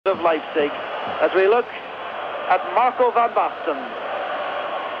of Leipzig as we look at Marco van Basten.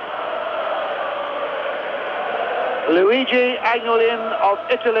 Luigi Agnolin of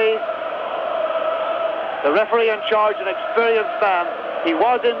Italy, the referee in charge, an experienced man. He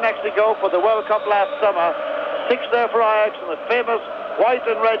was in Mexico for the World Cup last summer. 6 there for Ajax in the famous white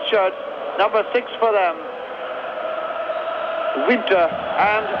and red shirts. Number 6 for them. Winter,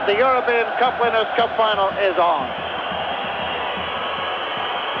 and the European Cup Winners' Cup final is on.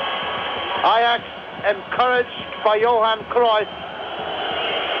 Ajax, encouraged by Johan Cruyff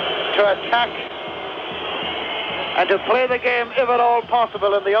to attack and to play the game, if at all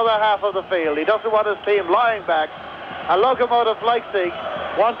possible, in the other half of the field. He doesn't want his team lying back. And Lokomotive Leipzig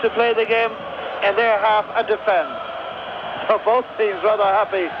want to play the game in their half and defend. So both teams rather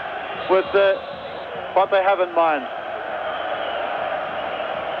happy with what they have in mind.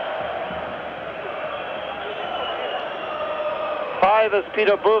 Five is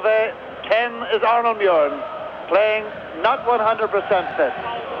Peter Bouvet, 10 is Arnold Muren, playing not 100% fit.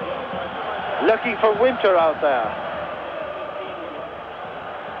 Looking for Winter out there.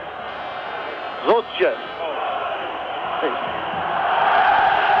 Zotje.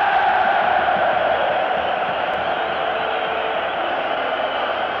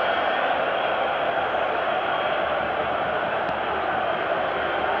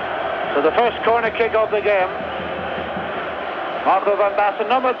 So the first corner kick of the game. Marco van Basten.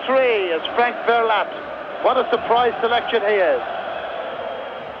 Number 3 is Frank Verlat. What a surprise selection he is.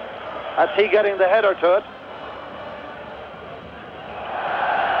 That's he getting the header to it.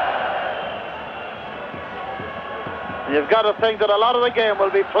 You've got to think that a lot of the game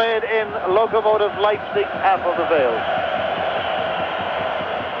will be played in Lokomotive Leipzig half of the field.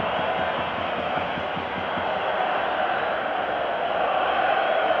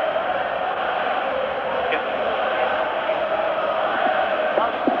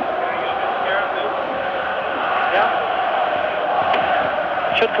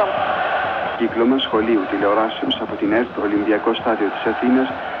 Κύκλωμα σχολείου τηλεοράσεως από την ΕΡΤ Ολυμπιακό Στάδιο της Αθήνας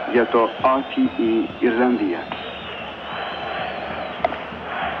για το RTE Ιρλανδία.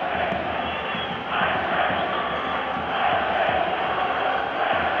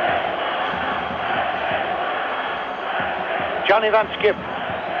 Johnny Van Skip.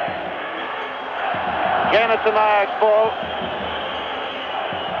 Again it's an Ajax ball.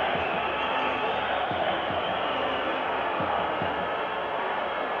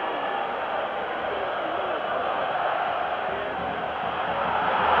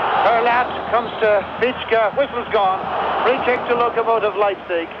 Comes to Vitska, whistle's gone. Free kick to Lokomotive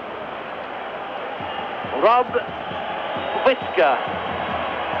Leipzig. Rob Vitska,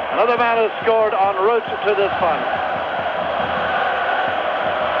 another man who scored en route to this final.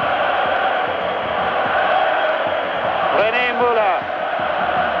 René Müller,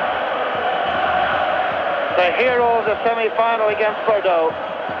 the hero of the semi-final against Bordeaux.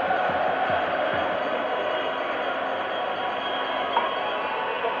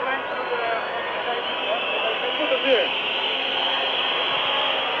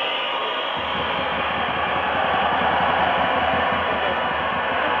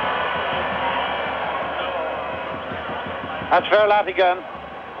 That's Verlat again.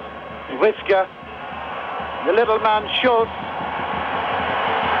 Witzka. The little man Schultz.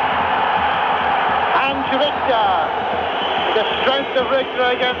 And Richter. The strength of Richter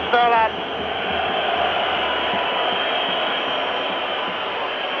against Verlat.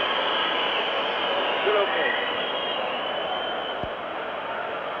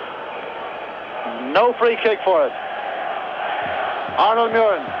 No free kick for it. Arnold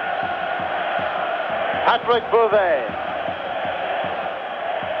Muren. Patrick Bouvet.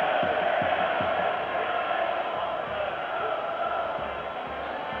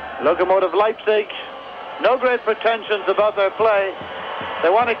 Lokomotive Leipzig, no great pretensions about their play. They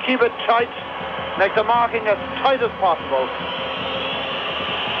want to keep it tight, make the marking as tight as possible.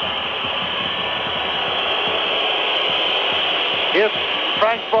 Here's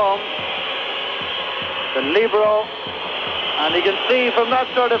Frank Bohm, the libero, and you can see from that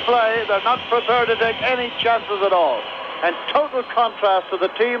sort of play they're not prepared to take any chances at all. And total contrast to the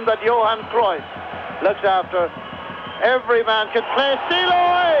team that Johan Cruyff looks after. Every man can play.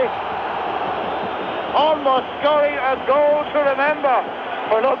 Siloy! Almost scoring a goal to remember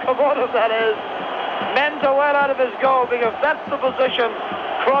for Lokomotive, that is. Menzo well out of his goal, because that's the position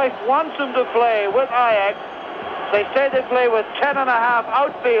Cruyff wants him to play with Ajax. They say they play with 10.5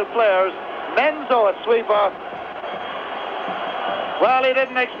 outfield players. Menzo a sweeper. Well, he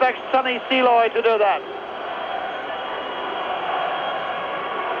didn't expect Sonny Siloy to do that.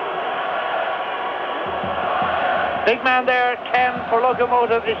 Big man there, 10 for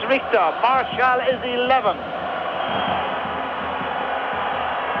Lokomotive is Richter. Marshall is 11.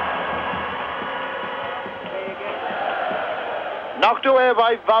 Knocked away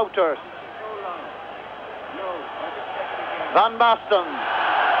by Wouters. Van Basten.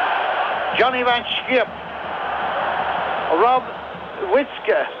 Johnny Van Schip. Rob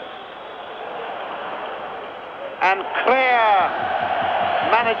Witzke. And Clare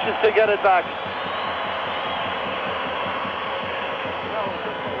manages to get it back.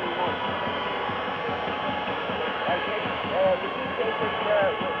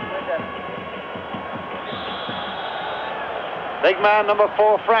 Big man number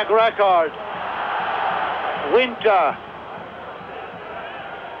 4, Frank Record. Winter.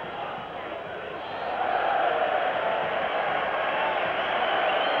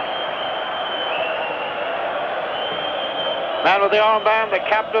 Man with the armband, the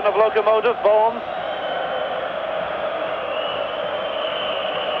captain of Lokomotive, Bohm.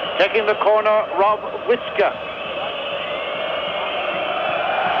 Taking the corner, Rob Witzke.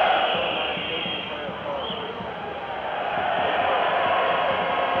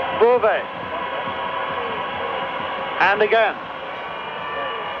 Bouvet. And again.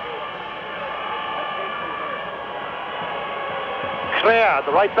 Clare,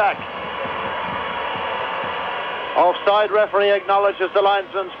 the right back. Offside, referee acknowledges the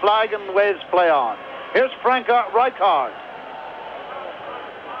linesman's flag and waves play on. Here's Frank Rijkaard.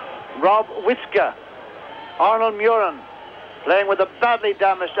 Rob Witzke. Arnold Muren playing with a badly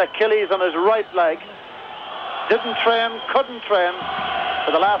damaged Achilles on his right leg. Didn't train, couldn't train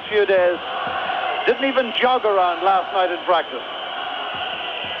for the last few days. Didn't even jog around last night in practice.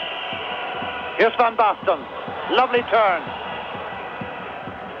 Here's Van Basten. Lovely turn.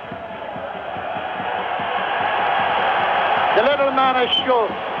 The little man is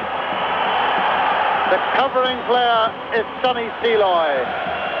Schultz. The covering player is Sonny Seloy.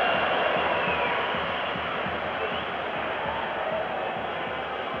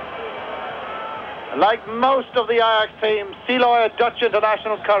 Like most of the Ajax team, Seloy, a Dutch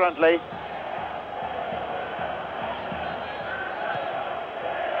international currently.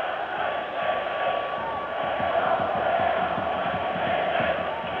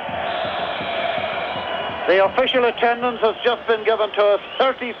 The official attendance has just been given to us,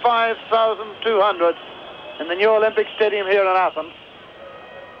 35,200 in the new Olympic Stadium here in Athens.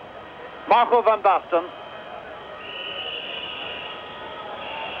 Marco van Basten.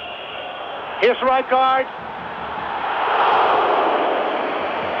 Here's Rijkaard.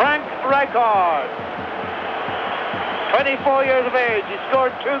 Frank Rijkaard. 24 years of age. He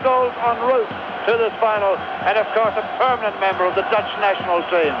scored 2 goals en route to this final, and of course a permanent member of the Dutch national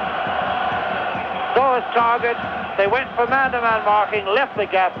team. Saw his target, they went for man-to-man marking, left the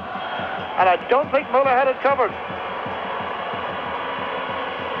gap, and I don't think Muller had it covered.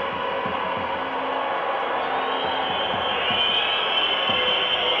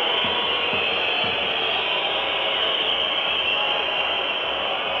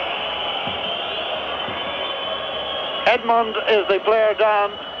 Edmund is the player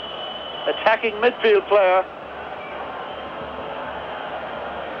down, attacking midfield player.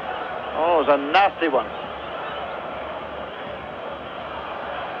 Oh, it was a nasty one.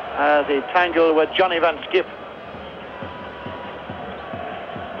 As he tangled with Johnny Van Schip.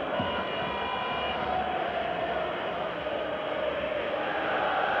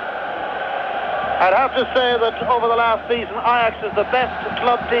 I'd have to say that over the last season, Ajax is the best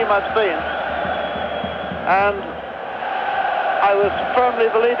club team I've seen. And I was firmly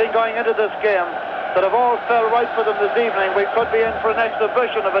believing going into this game that if all fell right for them this evening, we could be in for an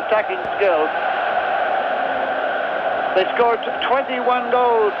exhibition of attacking skill. They scored 21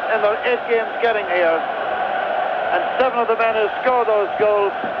 goals in their 8 games getting here, and 7 of the men who scored those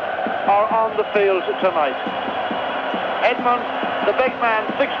goals are on the field tonight. Edmund, the big man,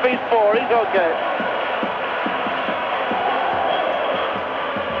 6'4", he's okay.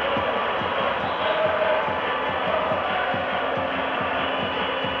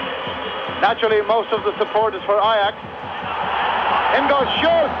 Naturally, most of the support is for Ajax. In goes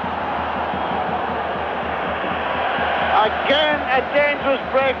Schultz. Again, a dangerous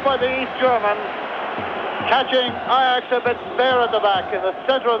break by the East German, catching Ajax a bit bare at the back in the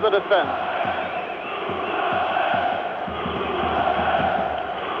center of the defense.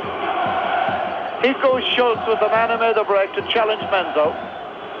 Here goes Schultz with the man who made the break to challenge Menzo.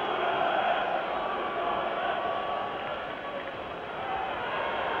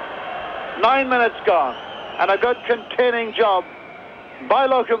 Nine minutes gone, and a good containing job by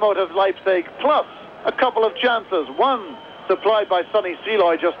Lokomotive Leipzig, plus a couple of chances. One supplied by Sonny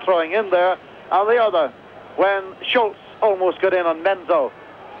Seloy just throwing in there, and the other when Schultz almost got in on Menzo.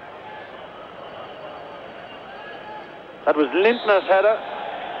 That was Lindner's header.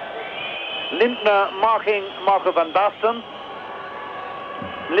 Lindner marking Marco van Basten.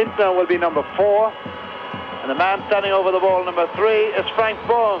 Lindner will be number 4. And the man standing over the ball, number 3, is Frank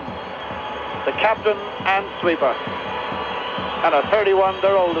Bohm, the captain and sweeper. And at 31,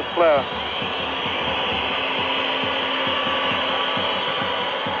 their oldest player.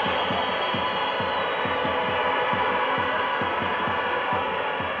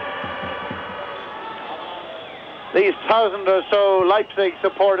 These 1,000 or so Leipzig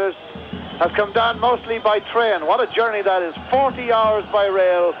supporters have come down mostly by train. What a journey that is. 40 hours by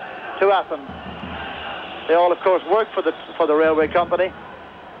rail to Athens. They all, of course, work for the railway company,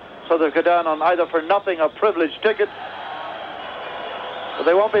 so they'll go down on either for nothing or privileged tickets. But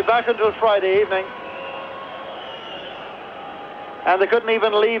they won't be back until Friday evening. And they couldn't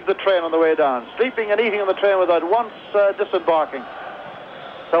even leave the train on the way down, sleeping and eating on the train without once disembarking.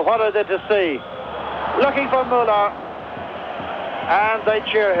 So what are they to see? Looking for Müller, and they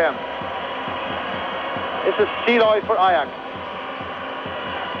cheer him. This is Seeloy for Ajax.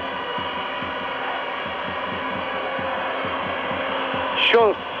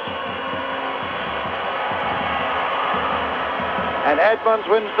 Schultz. And Edmonds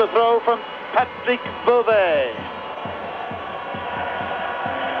wins the throw from Patrick Beauvais.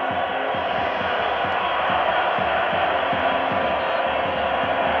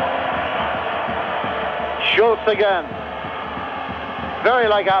 Schultz again. Very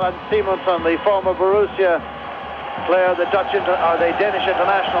like Alan Simonsen, the former Borussia player, the Danish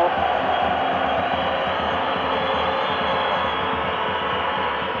international.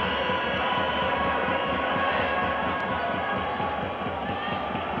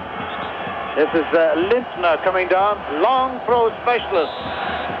 This is Lindner coming down, long throw specialist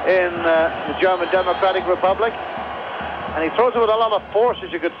in the German Democratic Republic. And he throws it with a lot of force,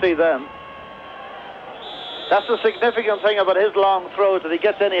 as you could see then. That's the significant thing about his long throws, that he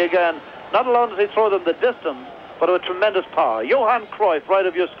gets any again. Not alone does he throw them the distance, but with tremendous power. Johan Cruyff, right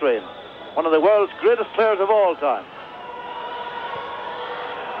of your screen. One of the world's greatest players of all time.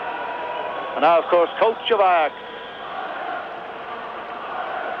 And now, of course, coach of Ajax.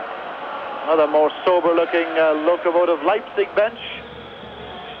 Another more sober-looking Lokomotive Leipzig bench.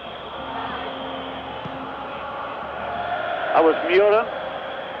 That was Muren,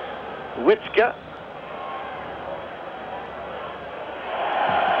 Witzke.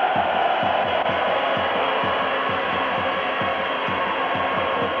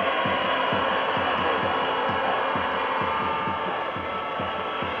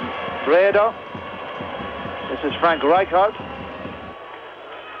 Fredo. This is Frank Rijkaard.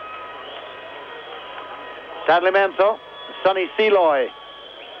 Stanley Menzo, Sonny Seeloy.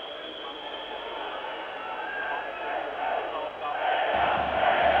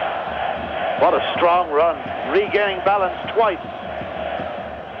 What a strong run, regaining balance twice.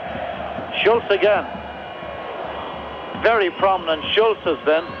 Schultz again. Very prominent Schultz has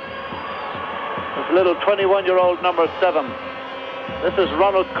been. This little 21-year-old number 7. This is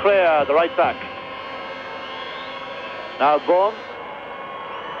Ronald Creer, the right back. Now Bohm,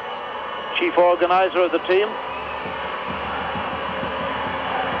 chief organizer of the team.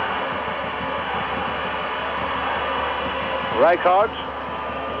 Rijkaard.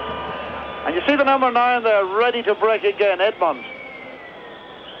 And you see the number 9 there, ready to break again, Edmond.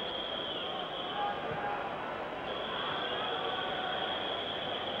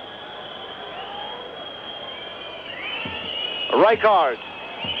 Rijkaard.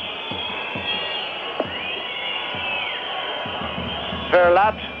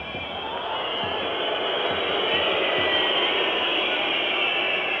 Verlat.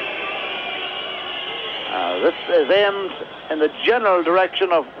 This is aimed in the general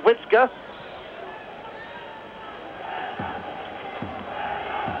direction of Witzke.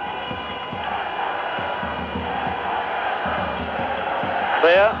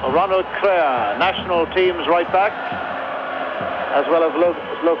 Ronald Creer, national team's right back, as well as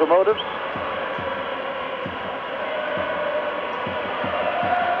Lokomotives.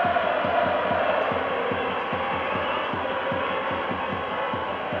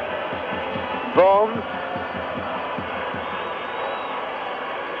 Bohm.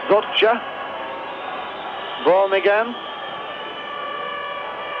 Zotcha. Bohm again.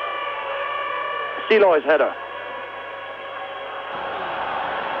 Seeloy's header.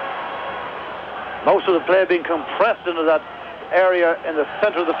 Most of the play being compressed into that area in the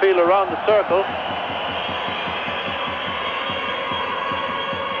center of the field around the circle.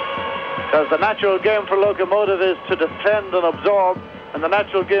 Because the natural game for Lokomotive is to defend and absorb, and the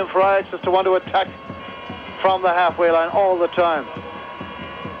natural game for Ajax is to want to attack from the halfway line all the time.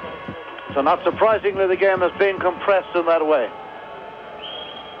 So not surprisingly, the game has been compressed in that way.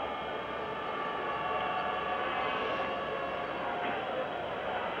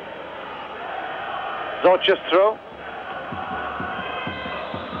 Zorch's throw.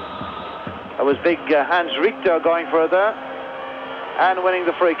 That was big Hans Richter going for it there. And winning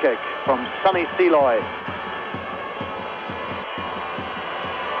the free kick from Sonny Seloy.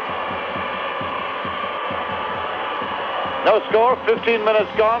 No score, 15 minutes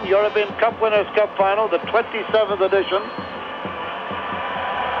gone. European Cup Winners' Cup Final, the 27th edition.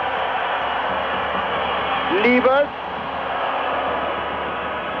 Liebert.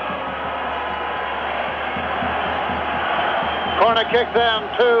 Corner kick then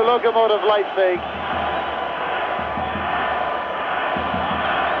to Lokomotive Leipzig.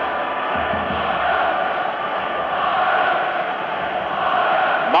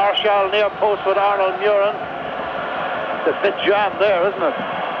 Marshall near post with Arnold Muren. It's a bit jammed there, isn't it?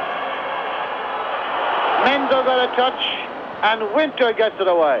 Menzo got a touch, and Winter gets it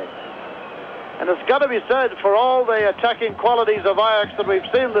away. And it's got to be said, for all the attacking qualities of Ajax that we've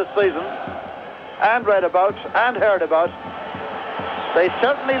seen this season, and read about, and heard about, they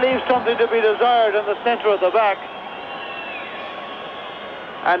certainly leave something to be desired in the centre of the back.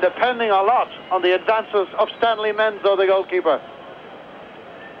 And depending a lot on the advances of Stanley Menzo, the goalkeeper.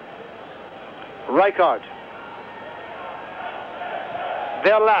 Rijkaard.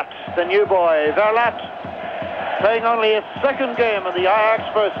 Verlat, the new boy. Verlat playing only his second game in the Ajax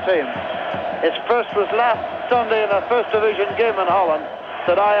first team. His first was last Sunday in a first division game in Holland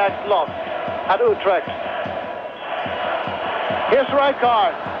that Ajax lost at Utrecht. Here's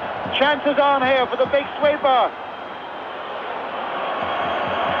Rijkaard. Chances on here for the big sweeper.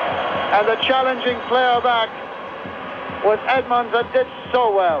 And the challenging player back was Edmonds, that did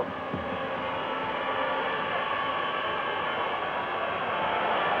so well.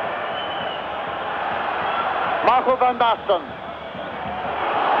 Marco van Basten.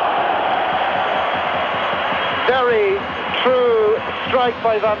 Very true strike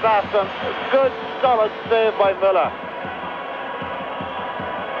by van Basten. Good, solid save by Müller.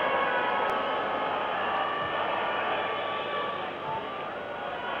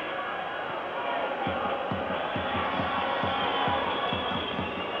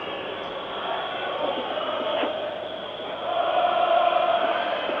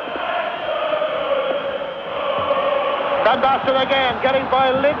 Van Basten again, getting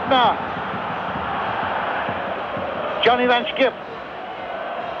by Lindner. Johnny Van Schip.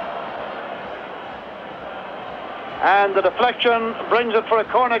 And the deflection brings it for a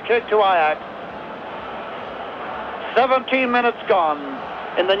corner kick to Ajax. 17 minutes gone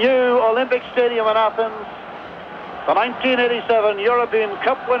in the new Olympic Stadium in Athens. The 1987 European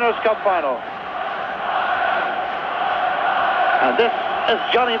Cup Winners' Cup Final. And this is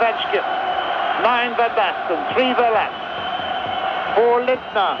Johnny Van Schip. 9 Van Basten, 3 Verlat. 4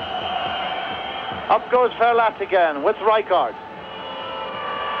 Lindner. Up goes Verlat again with Rijkaard.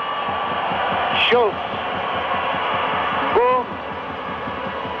 Schultz. Boom.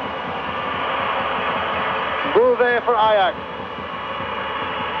 Bouvet for Ajax.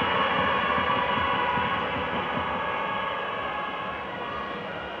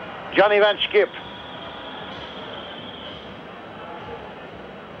 Johnny Van Schip.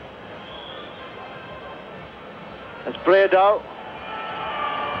 It's Bredau.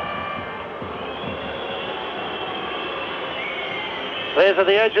 Plays at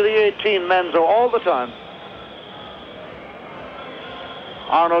the edge of the 18, Menzo, all the time.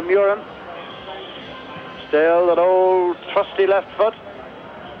 Arnold Muren. Still that old trusty left foot.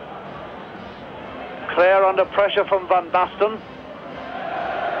 Clare under pressure from Van Basten.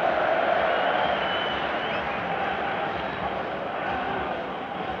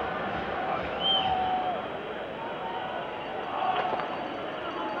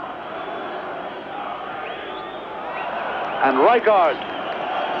 And Rijkaard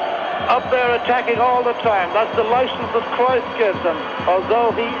up there attacking all the time. That's the license that Cruyff gives him,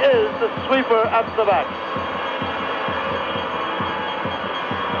 although he is the sweeper at the back.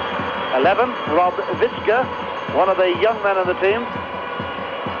 11, Rob Witzke, one of the young men on the team.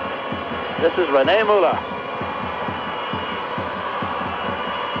 This is René Müller.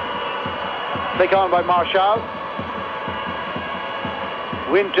 Flick on by Marshall.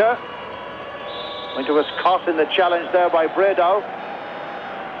 Winter. Winter was caught in the challenge there by Bredau.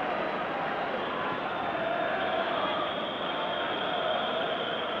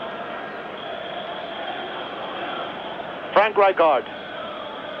 Frank Rijkaard.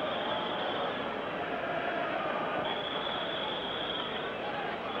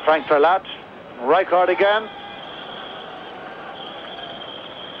 Frank Verlat. Rijkaard again.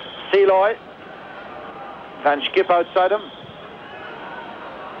 Seeloy. Van Schip outside him.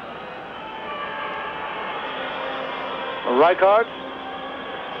 Rijkaard.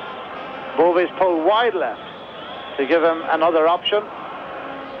 Bove's pulled wide left to give him another option.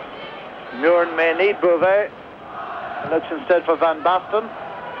 Muren may need Bove. Looks instead for Van Basten.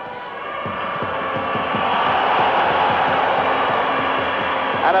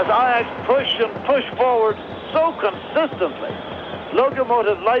 And as Ajax push and push forward so consistently,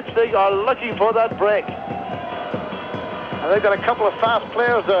 Lokomotive Leipzig are looking for that break. And they've got a couple of fast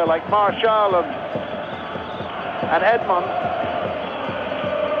players there, like Marshall and Edmond.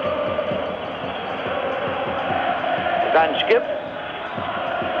 Van Schip.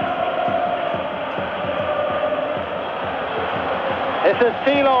 This is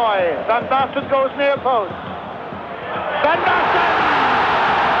Seeloy. Van Basten goes near post. Van Basten!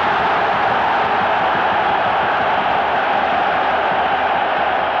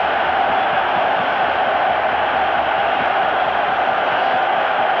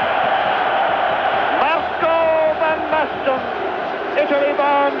 Italy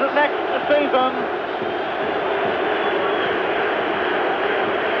bound next season.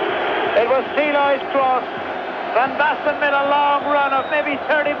 It was Seeloy's cross. Van Basten made a long run of maybe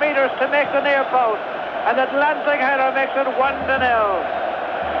 30 metres to make the near post, and Atlantic header makes it 1-0.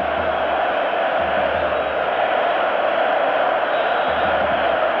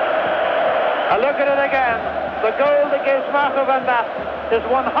 A look at it again. The goal that gives Marco Van Basten his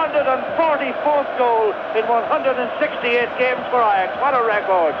 144th goal in 168 games for Ajax. What a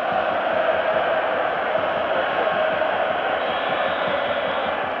record.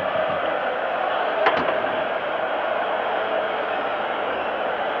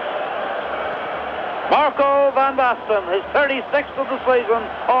 Marco Van Basten, his 36th of the season,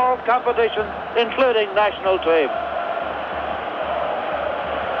 all competitions, including national team.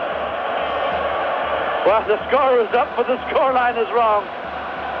 Well, the score is up, but the scoreline is wrong.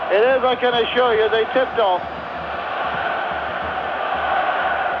 It is, I can assure you, they tipped off.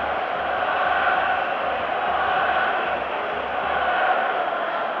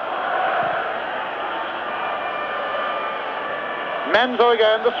 Menzo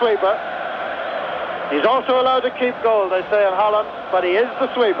again, the sweeper. He's also allowed to keep goal, they say in Holland, but he is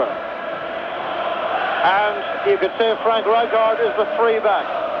the sweeper. And you could say Frank Rijkaard is the free back.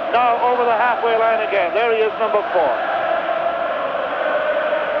 Now over the halfway line again. There he is, number 4.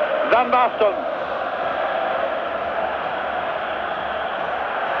 Van Basten.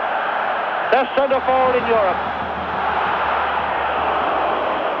 Best centre forward in Europe.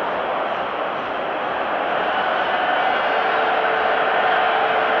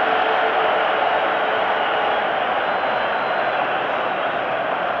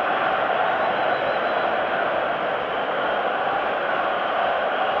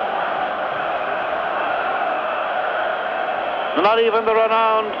 Not even the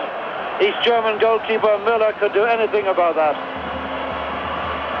renowned East German goalkeeper Müller could do anything about that.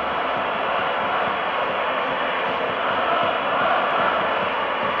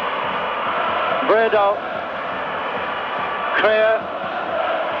 Bredow. Creer.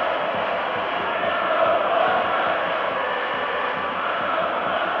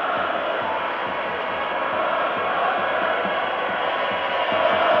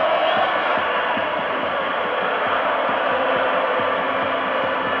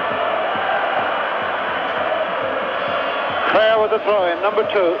 With the throw-in, number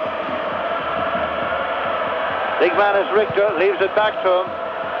 2. Big man is Richter, leaves it back to him.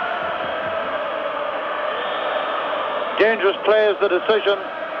 Dangerous play is the decision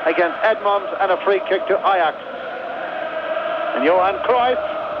against Edmond, and a free kick to Ajax. And Johan Cruyff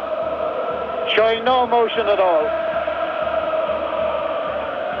showing no emotion at all.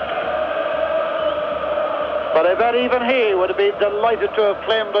 But I bet even he would have been delighted to have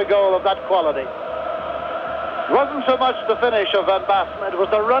claimed a goal of that quality. It wasn't so much the finish of Van Basten, it was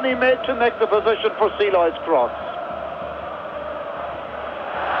the run he made to make the position for Seeloy's cross.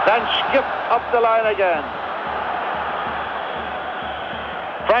 Then Schip up the line again.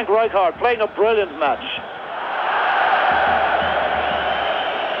 Frank Rijkaard playing a brilliant match.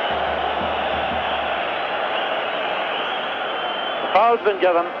 The foul's been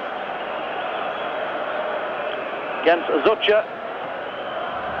given against Zucha.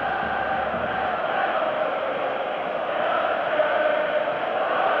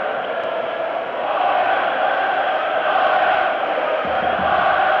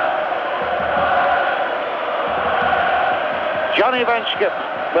 Johnny Van Schip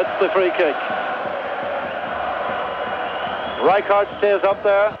with the free kick. Rijkaard stays up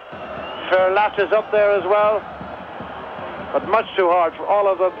there. Verlat is up there as well, but much too hard for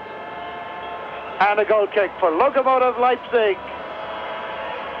all of them. And a goal kick for Lokomotive Leipzig.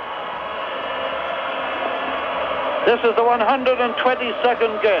 This is the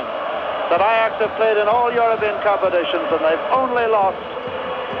 122nd game that Ajax have played in all European competitions, and they've only lost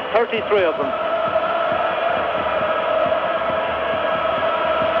 33 of them.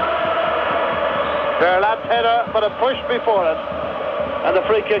 Verlat's header, but a push before it, and the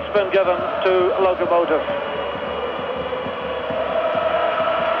free kick's been given to Lokomotive.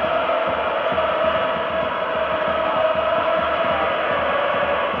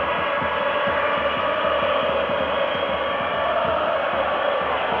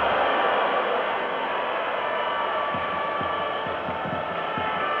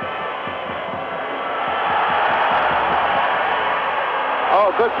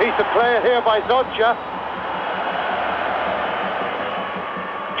 Oh, good piece of play here by Zodja.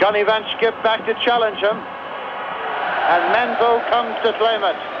 Johnny Van Schip back to challenge him, and Menzo comes to claim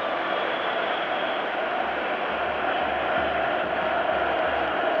it.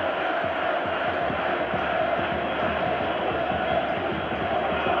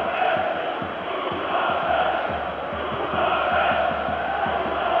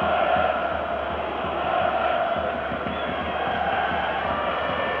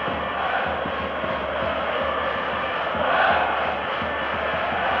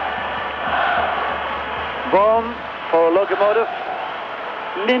 Boom for Lokomotive.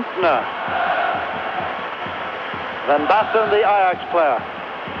 Lindner. Van Basten, the Ajax player.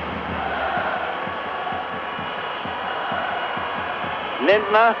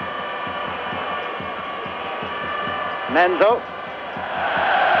 Lindner. Menzo.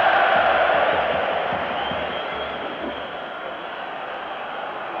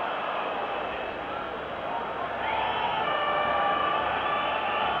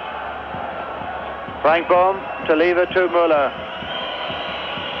 Frank Bohm to leave it to Müller.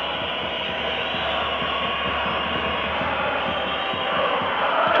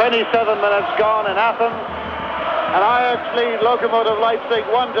 "27 minutes gone in Athens, and Ajax lead Lokomotive Leipzig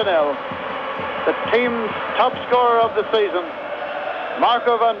 1-0. The team's top scorer of the season,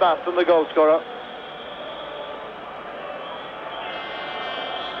 Marco van Basten, the goal scorer.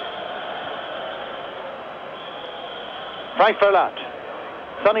 Frank Verlat.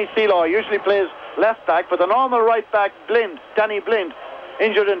 Sonny Seeloy usually plays left back, but the normal right back, Danny Blind,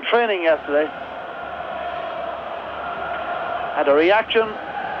 injured in training yesterday, had a reaction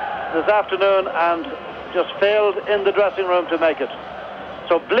this afternoon and just failed in the dressing room to make it.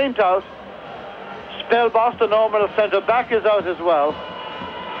 So Blind out. Spelbos, the normal centre back, is out as well.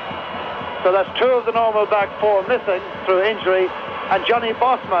 So that's two of the normal back four missing through injury, and Johnny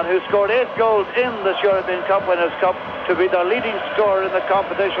Bosman, who scored 8 goals in this European Cup Winners' Cup to be the leading scorer in the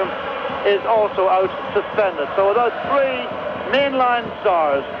competition, is also out suspended. So without 3 mainline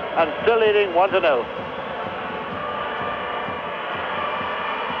stars and still leading 1-0.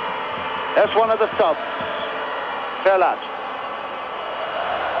 That's one of the subs. Verlat.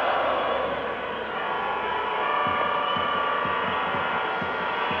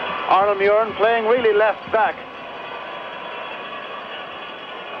 Arnold Muren playing really left back.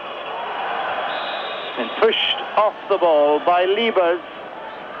 And pushed off the ball by Liebers.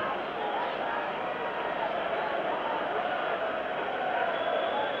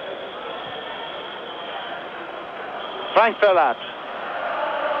 Frank Verlat.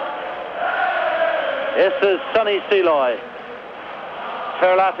 This is Sonny Seeloy.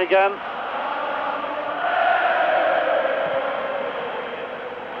 Verlat again.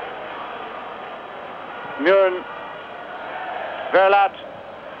 Muren. Verlat.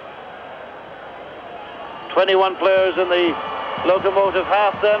 21 players in the Lokomotive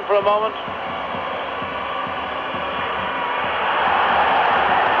half then for a moment.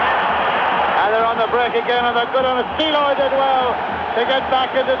 And they're on the break again, and they're good on it. Seeloy did well to get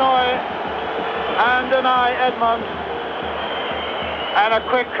back and deny Edmond. And a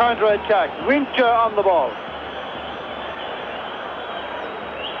quick counter-attack. Winter on the ball.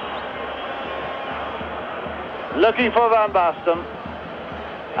 Looking for Van Basten.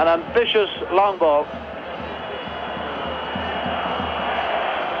 An ambitious long ball.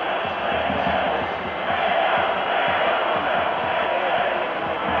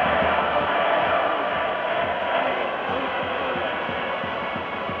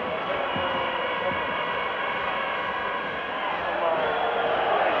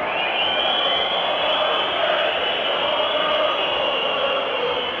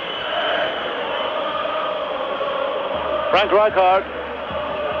 Frank Rijkaard,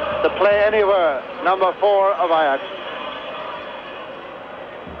 the play anywhere, number 4 of Ajax.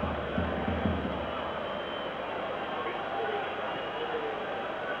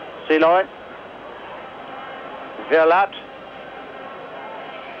 Siloy, Verlat,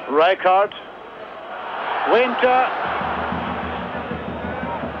 Rijkaard, Winter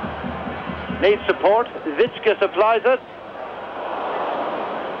needs support. Witske supplies it.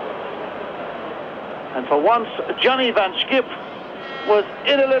 And for once, Johnny Van Schip was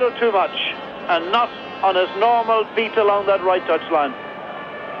in a little too much and not on his normal beat along that right touchline.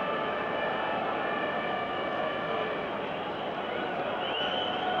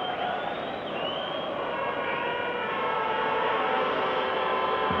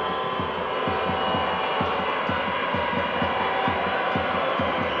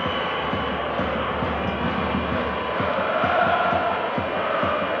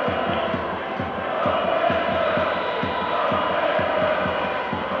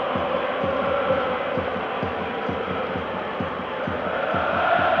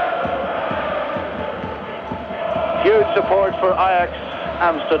 Huge support for Ajax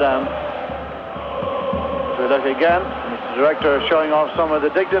Amsterdam. So we look again, Mr. Director showing off some of the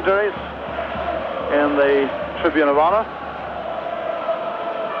dignitaries in the Tribune of Honour.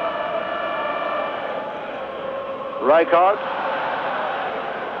 Rijkaard.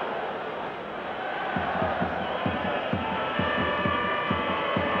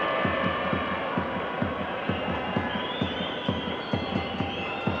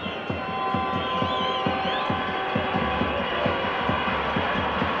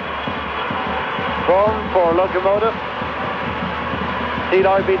 For Lokomotive.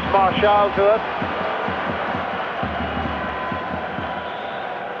 Siloy beats Marshall to it.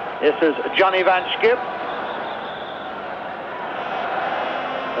 This is Johnny Van Schip.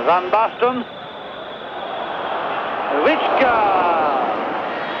 Van Basten. Witske.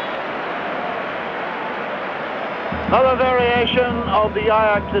 Another variation of the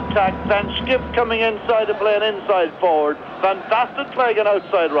Ajax attack. Van Schip coming inside to play an inside forward. Van Basten playing an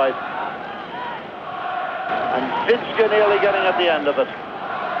outside right. And Witske nearly getting at the end of it.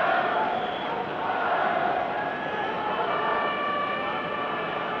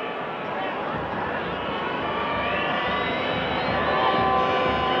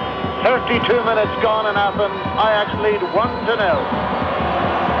 "32 minutes gone in Athens. Ajax lead 1-0.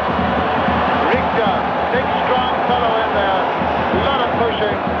 Richter, big strong fellow in there. A lot of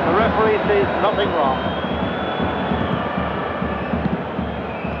pushing. The referee sees nothing wrong.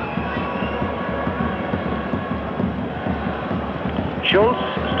 Schultz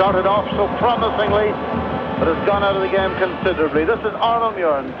started off so promisingly, but has gone out of the game considerably. This is Arnold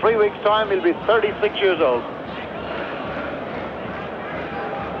Muir. In 3 weeks' time, he'll be 36 years old.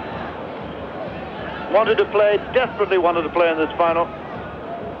 Desperately wanted to play in this final,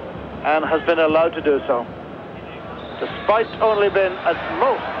 and has been allowed to do so, despite only being at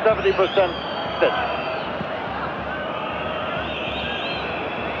most 70% fit.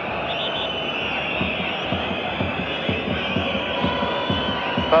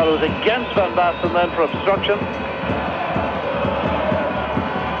 Foul was against Van Basten then for obstruction.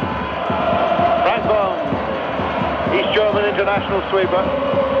 Frank Bohm, East German international sweeper.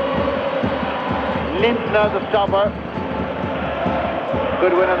 Lindner the stopper.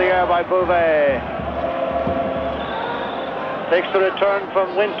 Good win in the air by Bouvet. Takes the return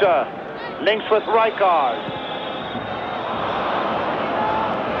from Winter. Links with Rijkaard.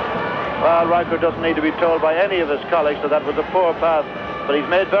 Well, Rijkaard doesn't need to be told by any of his colleagues that that was a poor pass. But he's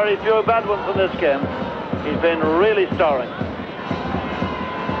made very few bad ones in this game. He's been really starring.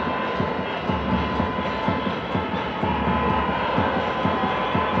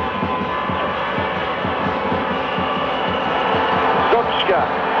 Zutschka.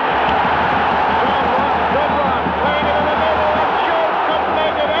 Good run. Playing it in the middle. Schultz couldn't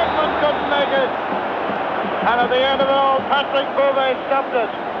make it. Edmund couldn't make it. And at the end of it all, Patrick Bouvet stopped it.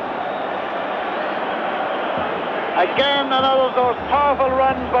 Again, another of those powerful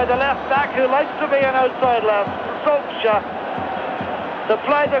runs by the left back who likes to be an outside left. Solskjaer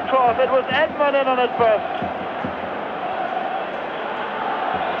supplied the cross. It was Edmund in on it first,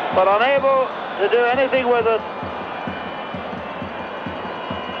 but unable to do anything with it.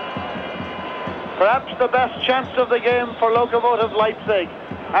 Perhaps the best chance of the game for Lokomotive Leipzig,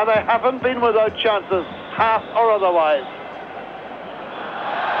 and they haven't been without chances, half or otherwise.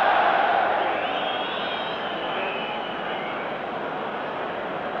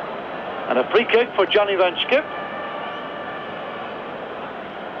 And a free kick for Johnny Van Schip.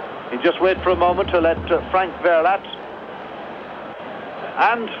 You just wait for a moment to let Frank Verlat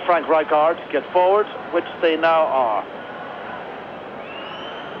and Frank Rijkaard get forward, which they now are.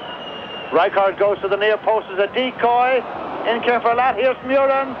 Rijkaard goes to the near post as a decoy. In came Verlat. Here's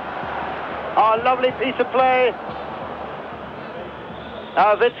Muren. Oh, lovely piece of play.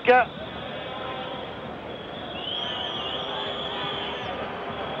 Witska.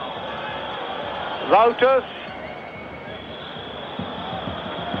 Wouters.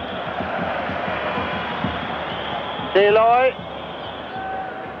 Deloy.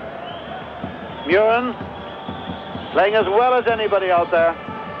 Muren. Playing as well as anybody out there.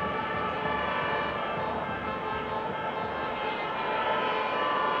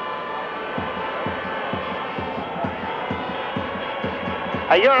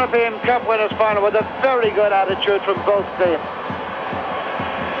 A European Cup winners final with a very good attitude from both teams.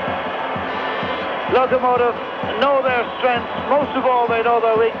 Lokomotive know their strengths. Most of all, they know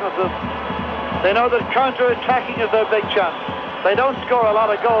their weaknesses. They know that counter-attacking is their big chance. They don't score a lot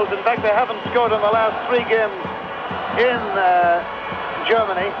of goals. In fact, they haven't scored in the last 3 games in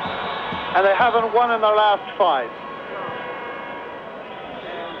Germany, and they haven't won in their last 5.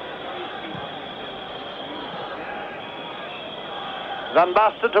 Van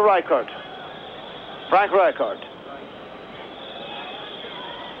Basten to Rijkaard. Frank Rijkaard.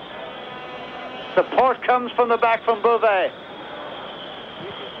 Support comes from the back from Beauvais.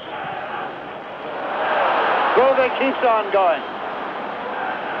 Beauvais keeps on going.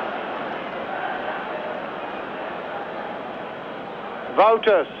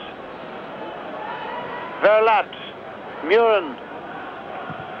 Wouters. Verlat. Muren.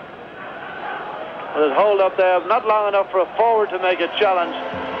 With his hold up there, not long enough for a forward to make a challenge.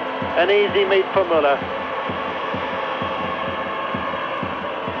 An easy meet for Müller.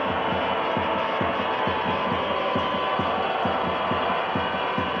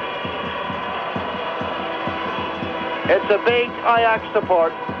 It's a big Ajax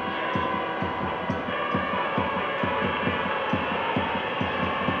support.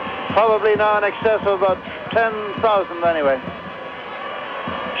 Probably now in excess of about 10,000 anyway.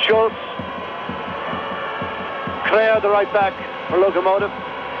 Schultz. Clare, the right back for Lokomotive.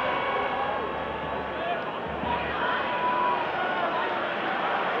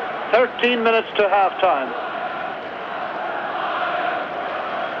 "13 minutes to half-time.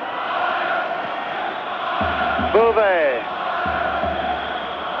 Beauvais.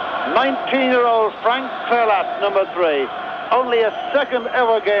 19-year-old Frank Verlat, number 3. Only a second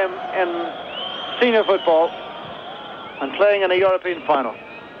ever game in senior football and playing in a European final.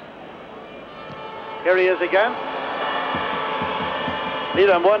 Here he is again. Indeed,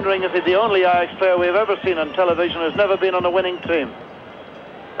 I'm wondering if he's the only Ajax player we've ever seen on television who's never been on a winning team.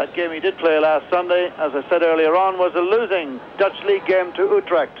 That game he did play last Sunday, as I said earlier on, was a losing Dutch League game to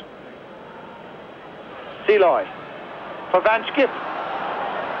Utrecht. Seloy for Van Schip.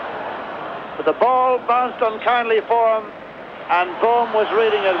 But the ball bounced unkindly for him, and Bohm was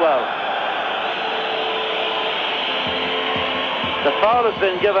reading it well. The foul has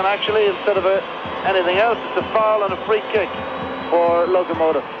been given, actually, instead of anything else. It's a foul and a free kick for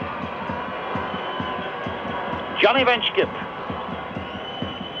Lokomotive. Johnny Van Schip.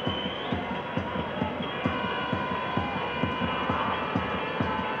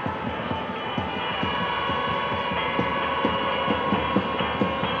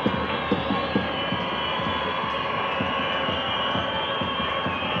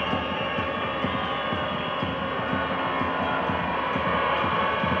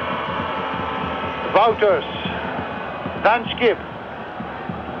 Wouters. Van Schip.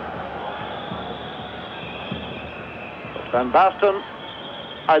 Van Basten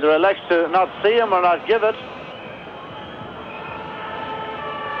either elects to not see him or not give it.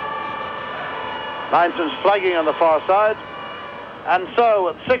 Linesman's flagging on the far side. And so,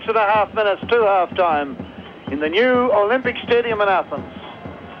 with 6.5 minutes to half-time in the new Olympic Stadium in Athens,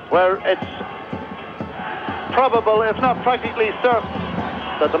 where it's probable, if not practically certain,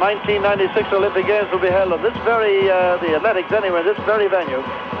 that the 1996 Olympic Games will be held on this very, the athletics anyway, this very venue.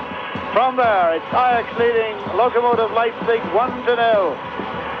 From there, it's Ajax leading Lokomotive Leipzig 1-0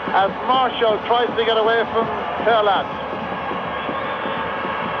 as Marshall tries to get away from Verlat.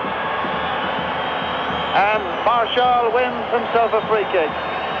 And Marshall wins himself a free kick.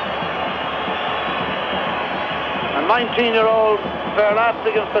 A 19-year-old Verlat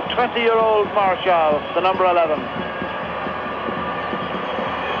against the 20-year-old Marshall, the number 11.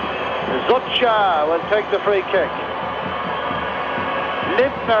 Zutcha will take the free kick.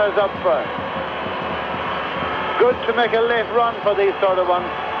 Lindner's up first. Good to make a late run for these sort of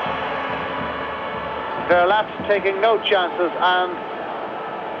ones. Verlat taking no chances, and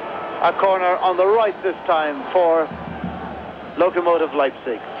a corner on the right this time for Lokomotive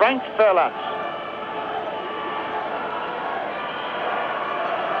Leipzig. Frank Verlat.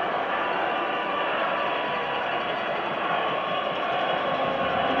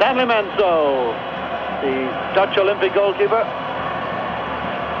 Stanley Menzo, the Dutch Olympic goalkeeper,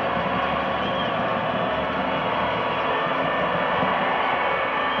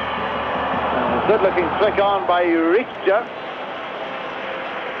 Good-looking flick on by Richter.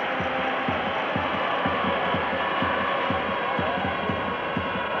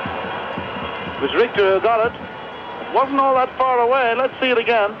 It was Richter who got it. It wasn't all that far away. Let's see it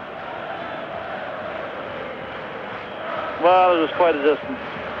again. Well, it was quite a distance.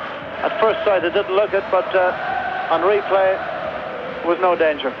 At first sight, it didn't look it, but on replay, there was no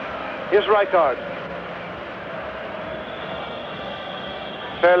danger. Here's Rijkaard.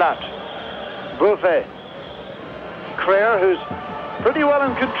 Verlat. Bouvet. Creer, who's pretty well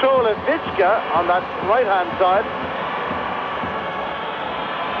in control of Vitska on that right-hand side.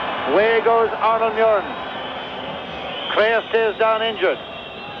 Away goes Arnold Muren. Creer stays down injured.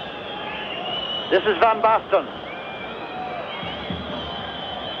 This is Van Basten.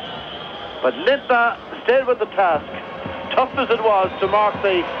 But Lindner stayed with the task, tough as it was to mark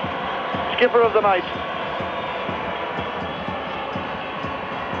the skipper of the night.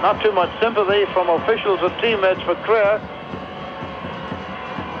 Not too much sympathy from officials and teammates for Creer.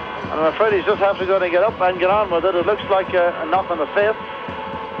 And I'm afraid he's just having to go and get up and get on with it. It looks like a knock on the face.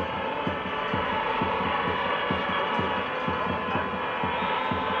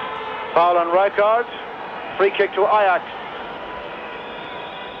 Foul on Rijkaard. Free kick to Ajax.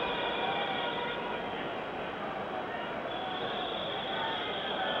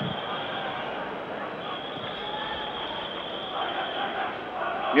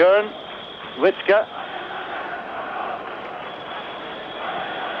 Muren, Witska.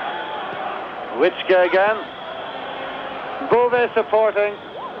 Witska again. Bouvet supporting.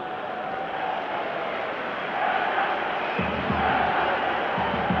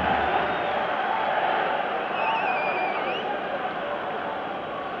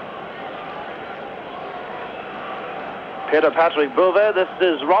 Peter Patrick Bouvet, this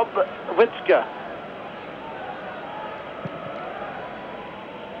is Rob Witska.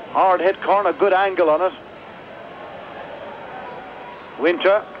 Hard hit corner, good angle on it.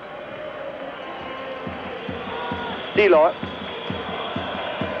 Winter. Steeloy.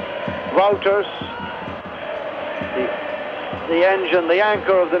 Wouters. The engine, the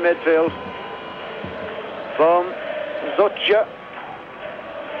anchor of the midfield. From Zotje.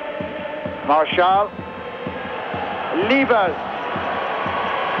 Marshall. Liebers.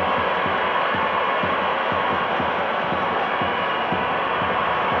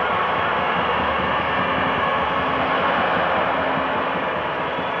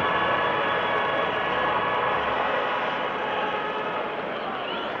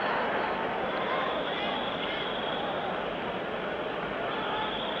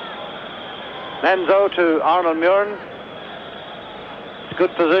 Menzo to Arnold Muren.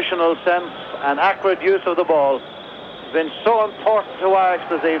 Good positional sense and accurate use of the ball. It's been so important to Ajax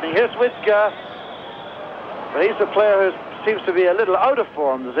this evening. Here's Witska, but he's the player who seems to be a little out of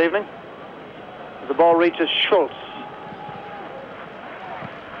form this evening. The ball reaches Schultz.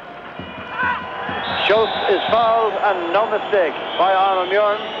 Schultz is fouled and no mistake by Arnold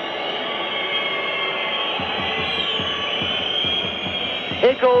Muren.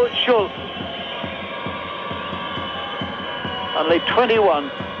 Hiko Schultz. Only 21,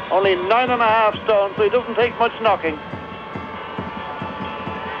 only 9.5 stone, so he doesn't take much knocking.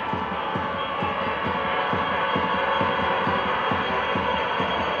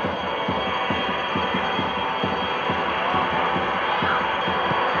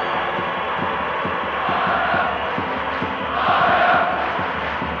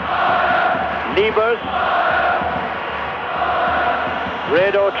 Liebers.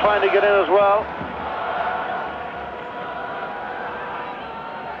 Rado trying to get in as well.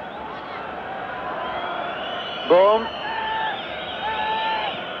 Bohm.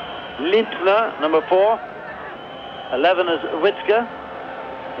 Lindner, number 4. 11 is Witska.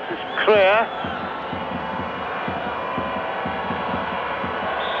 This is Creer.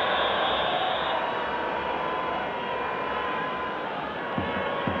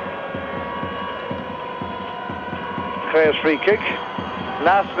 Creer's free kick.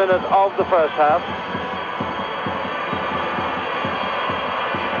 Last minute of the first half.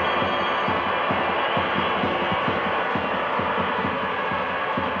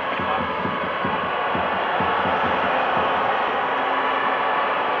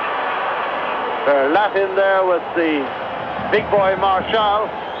 Verlat in there with the big boy Marshall.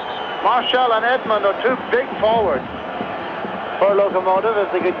 Marshall and Edmund are two big forwards for Lokomotive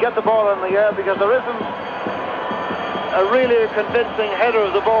if they could get the ball in the air, because there isn't a really convincing header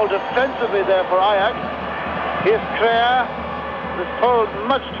of the ball defensively there for Ajax. Here's Creer. It's pulled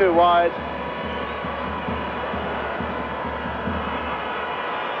much too wide.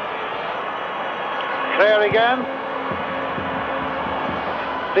 Creer again.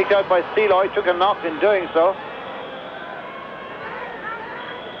 Picked out by Seeloy, took a knock in doing so.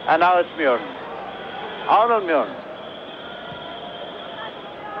 And now it's Muren. Arnold Muren.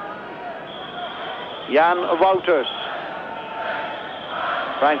 Jan Wouters.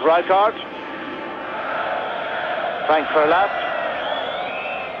 Frank Rijkaard. Frank Verlat.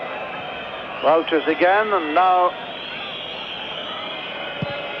 Wouters again, and now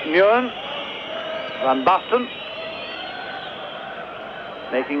Muren. Van Basten.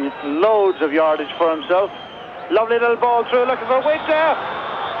 Making loads of yardage for himself. Lovely little ball through, looking for Winter.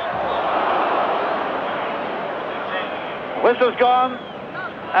 Whistle's gone,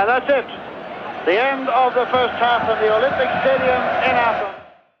 and that's it. The end of the first half in the Olympic Stadium in Athens.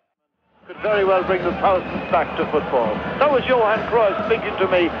 Could very well bring the thousands back to football. That was Johan Cruyff speaking to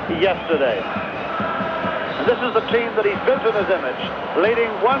me yesterday. And this is the team that he's built in his image, leading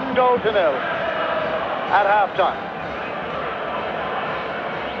 1-0 at half-time.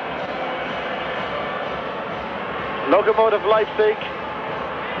 Lokomotive Leipzig.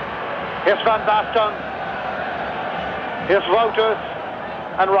 Here's Van Basten. Here's Wouters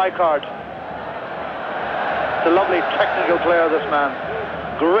and Rijkaard. It's a lovely technical player, this man.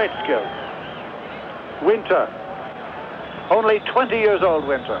 Great skill. Winter. Only 20 years old,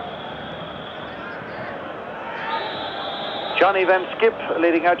 Winter. Johnny Van Skip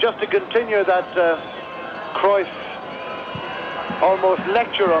leading out, just to continue that Cruyff almost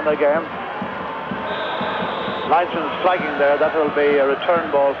lecture on the game. Linesman's flagging there. That will be a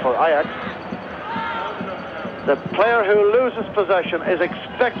return ball for Ajax. The player who loses possession is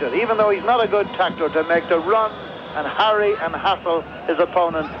expected, even though he's not a good tackler, to make the run and harry and hassle his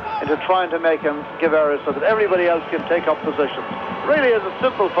opponent into trying to make him give errors so that everybody else can take up positions. Really is a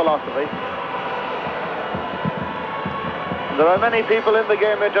simple philosophy. There are many people in the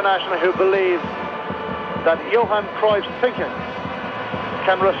game internationally who believe that Johan Cruyff's thinking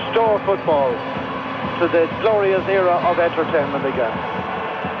can restore football to the glorious era of entertainment again.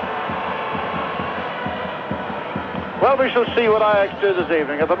 Well, we shall see what Ajax do this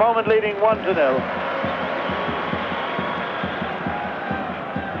evening. At the moment, leading 1-0.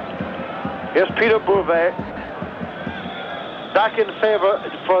 Here's Peter Bouvet, back in favour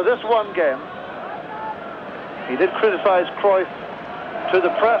for this one game. He did criticise Cruyff to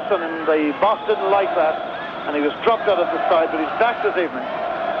the press, and the boss didn't like that, and he was dropped out of the side, but he's back this evening.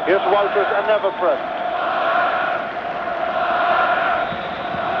 Here's Wouters, and never pressed.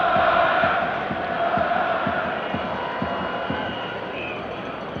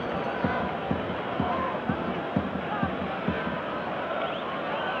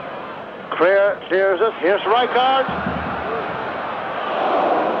 Clears it. Here's Rijkaard.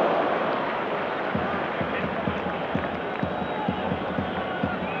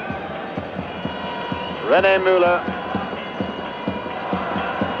 René Müller.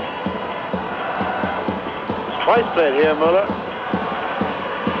 Twice played here, Müller.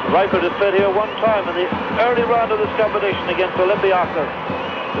 Rijkaard has played here one time in the early round of this competition against Olympiacos.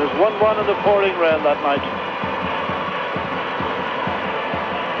 There's 1-1 in the pouring rain that night.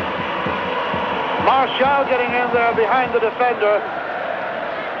 Martial getting in there behind the defender.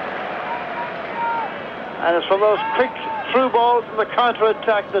 And it's from those quick through balls and the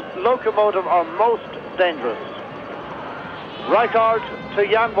counter-attack that Lokomotive are most dangerous. Rijkaard to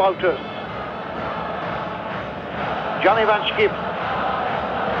Jan Wouters. Johnny Van Schip.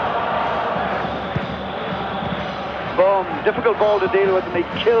 Boom. Difficult ball to deal with, and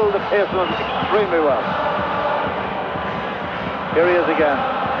he killed the pace on it extremely well. Here he is again.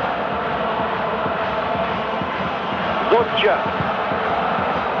 Zotja.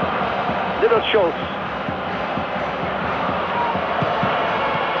 Little Schultz.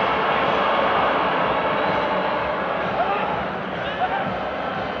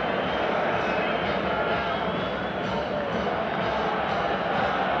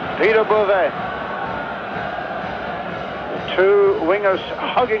 Peter Bouvet. The two wingers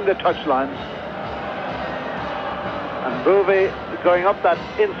hugging the touchline. And Bouvet going up that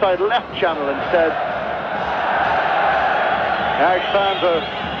inside left channel instead. Ajax fans are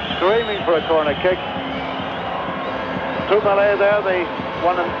screaming for a corner kick. Tourmalet there, the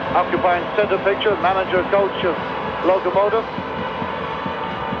one occupying centre picture, manager, coach of Lokomotive.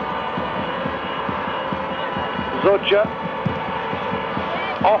 Zotja.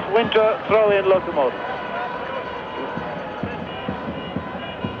 Off Winter, throw in Lokomotive.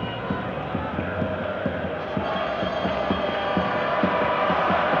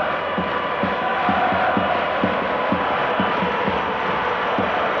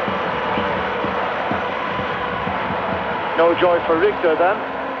 No joy for Richter then.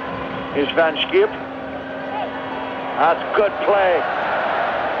 Here's Van Schip. That's good play.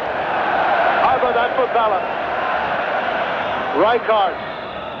 about that foot balance. Rijkaard.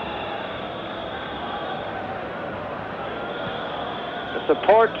 The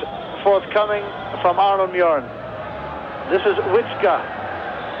support forthcoming from Arnold Muren. This is Witschka.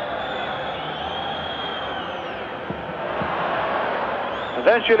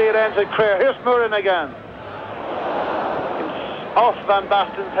 Eventually it ends at Creer. Here's Muren again. It's off Van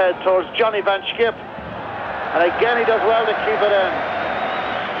Basten's head towards Johnny Van Schip. And again he does well to keep it in.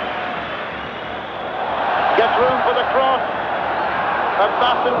 Gets room for the cross. Van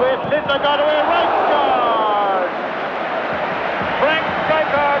Basten waits. Lindner got away. Rijkaard. Frank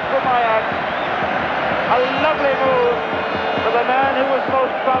Rijkaard from Ajax. A lovely move. But the man who was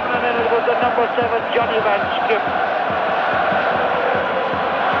most prominent in it was the number 7, Johnny Van Schip.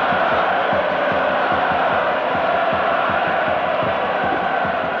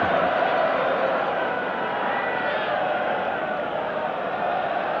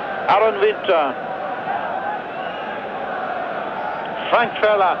 Aaron Winter, Frank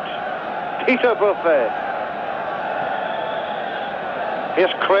Verlat, Peter Buffet.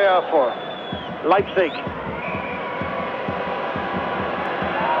 Here's Creer for Leipzig.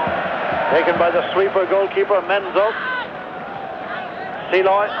 Taken by the sweeper goalkeeper Menzo.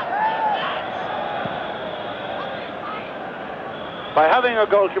 Seloy. By having a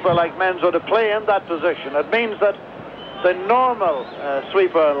goalkeeper like Menzo to play in that position, it means that the normal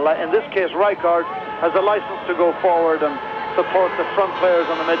sweeper, in this case Rijkaard, has a license to go forward and support the front players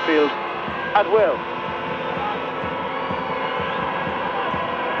on the midfield at will.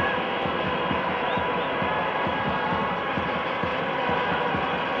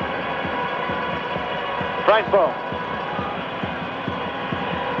 Frank Bohm.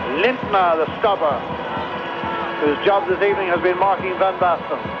 Lindner, the stopper, whose job this evening has been marking Van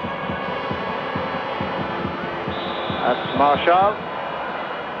Basten. That's Marshall.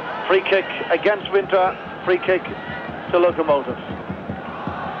 Free kick against Winter. Free kick to Lokomotive.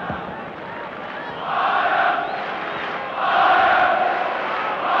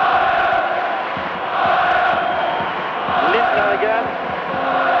 Lindner again.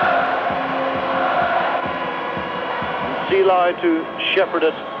 And Seloy to shepherd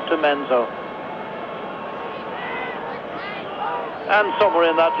it to Menzo. And somewhere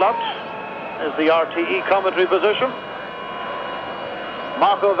in that lot is the RTE commentary position.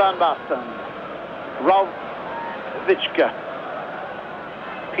 Marco Van Basten, Rob Witschka,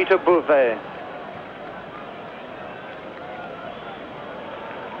 Peter Buffet.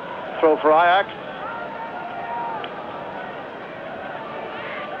 Throw for Ajax.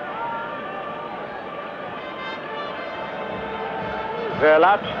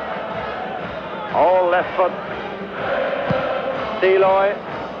 Verlat, all left foot. Seloy.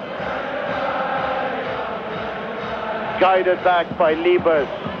 Guided back by Liebers.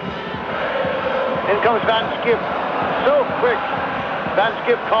 In comes Van Schip. So quick. Van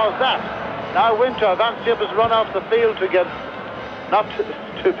Schip caused that. Now Winter. Van Schip has run off the field to get, not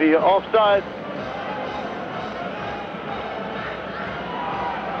to be offside.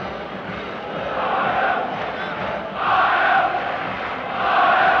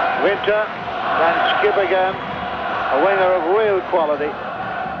 Winter. Van Schip again. A winger of real quality.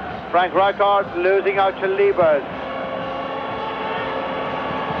 Frank Rijkaard losing out to Liebers.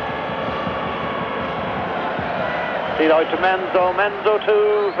 Seloy to Menzo, Menzo to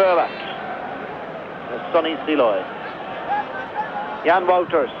Verlat. Sonny Seloy. Jan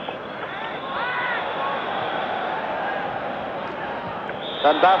Wouters.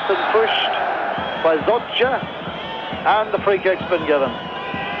 Van Basten pushed by Zotje, and the free kick's been given.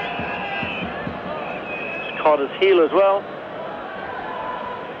 He's caught his heel as well.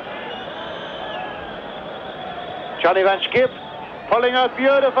 Johnny Van Schip pulling out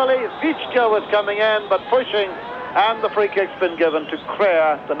beautifully. Witschka was coming in, but pushing. And the free kick's been given to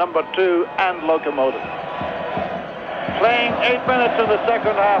Creer, the number 2, and Lokomotive. Playing 8 minutes in the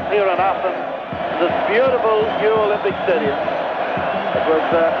second half here in Athens, this beautiful new Olympic Stadium. It was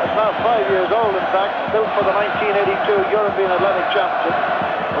it's now 5 years old, in fact, built for the 1982 European Athletic Championship,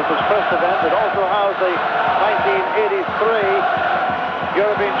 which was first event. It also housed the 1983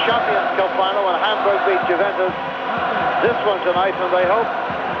 European Champions Cup final when Hamburg beat Juventus. This one tonight, and they hope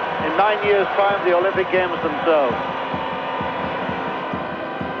in 9 years' time, the Olympic Games themselves.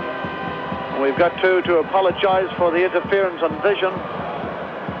 We've got to apologise for the interference on vision.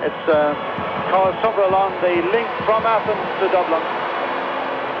 It's caused somewhere along the link from Athens to Dublin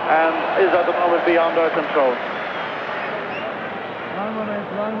and is at the moment beyond our control. Long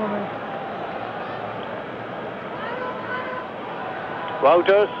moment.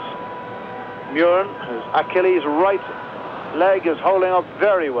 Wouters, Muren, his Achilles right leg is holding up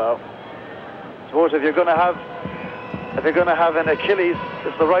very well. suppose if you're going to have an Achilles,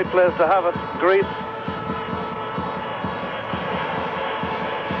 it's the right place to have it, Greece.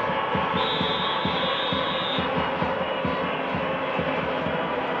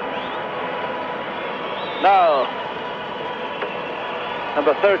 Now,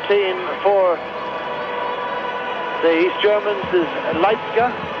 number 13 for the East Germans is Leipzig.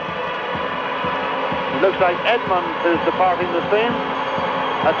 It looks like Edmonds is departing the scene.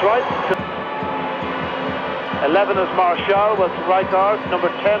 That's right. 11 is Marshall with Rijkaard. Number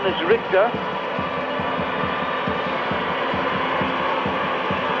 10 is Richter.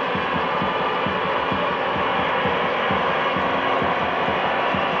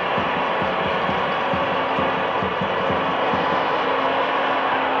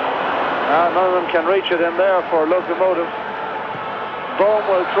 None of them can reach it in there for Lokomotive. Bohm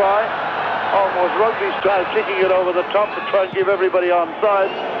will try, almost rugby style, kicking it over the top to try and keep everybody onside.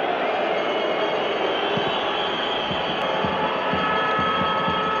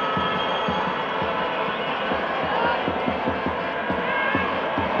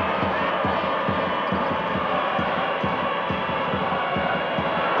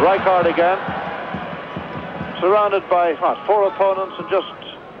 Rijkaard again, surrounded by four opponents, and just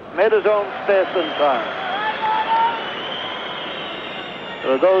made his own space and time.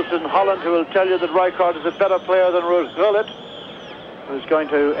 There are those in Holland who will tell you that Rijkaard is a better player than Gullit, who's going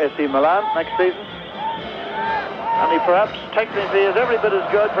to AC Milan next season. And he perhaps technically is every bit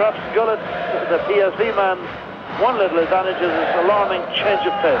as good. Perhaps Gullit, the PSV man, one little advantage is his alarming change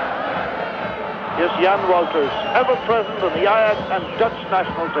of pace. Yes, Jan Wolters, ever present in the Ajax and Dutch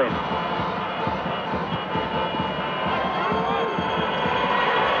national team.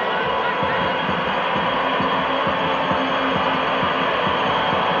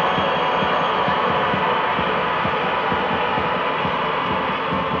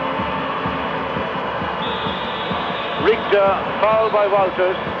 Richter fouled by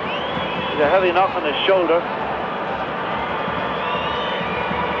Wolters. With a heavy knock on his shoulder.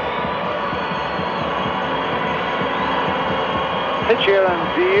 Pitch here in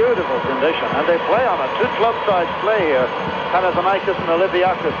beautiful condition, and they play on it. Two club sides play here, Panathinaikos and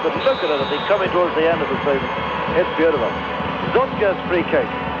Olympiacos, but look at it as they coming towards the end of the season. It's beautiful. Zutka's free kick.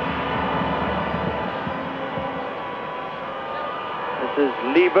 This is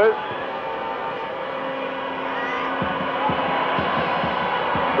Liebers.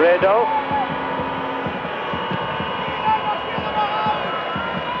 Bredo.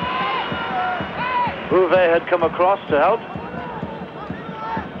 Bouvet had come across to help.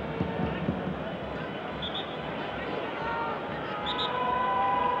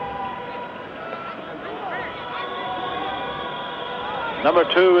 Number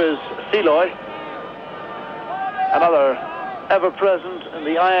 2 is Seloy, another ever-present in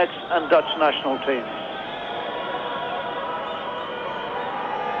the Ajax and Dutch national teams.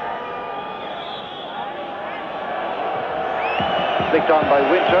 Flicked on by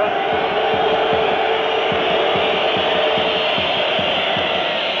Winter.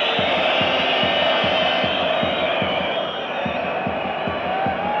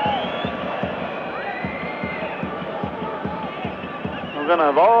 We're going to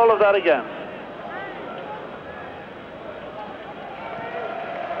have all of that again.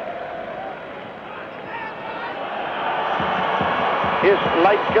 Here's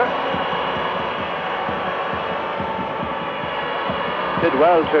Leipzig. Did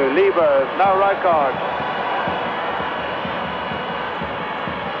well to Liebers, now Rijkaard.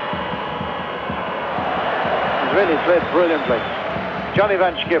 He's really played brilliantly. Johnny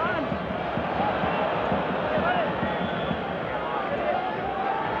Van Schip.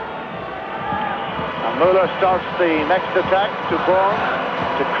 And Muller starts the next attack to Bohm,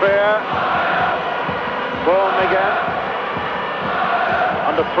 to Creer. Bohm again.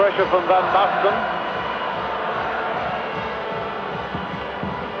 Under pressure from Van Basten.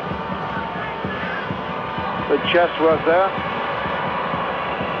 Good chest work there,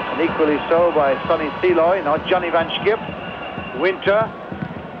 and equally so by Sonny Seloy. Now Johnny Van Schip. Winter,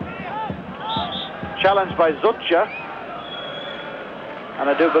 challenged by Zutja, and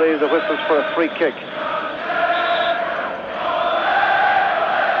I do believe the whistle's for a free kick.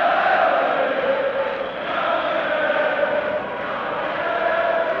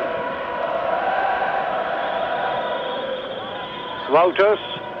 Wouters.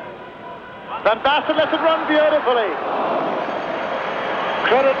 Van Basten lets it run beautifully.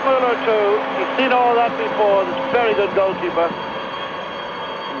 Credit Muller too. He's seen all that before. This very good goalkeeper.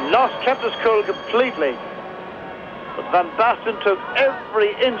 Kept his cool completely. But Van Basten took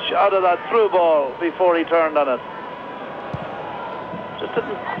every inch out of that through ball before he turned on it. Just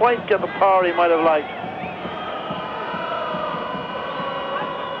didn't quite get the power he might have liked.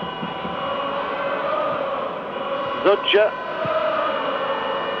 Zucha.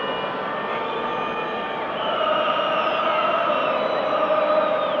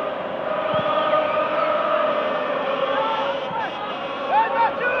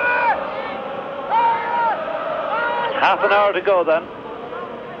 Half an hour to go then.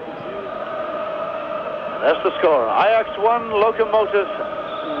 That's the score. Ajax 1, Lokomotive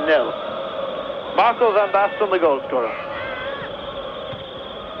 0. Marco van Basten, the goal scorer.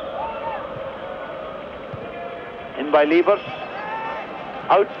 In by Liebers.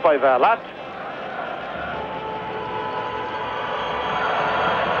 Out by Verlat.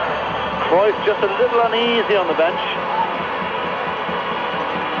 Cruyff just a little uneasy on the bench.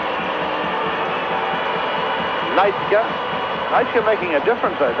 Leipzig making a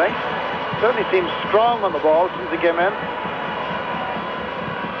difference, I think. Certainly seems strong on the ball since he came in.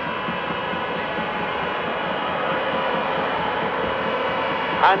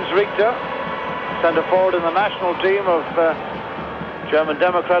 Hans Richter, centre forward in the national team of German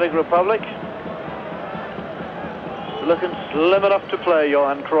Democratic Republic. Looking slim enough to play,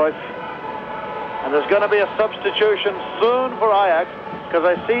 Johan Cruyff. And there's going to be a substitution soon for Ajax, because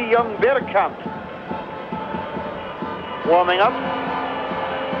I see young Bergkamp warming up.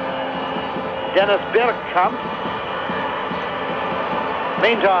 Dennis Bergkamp.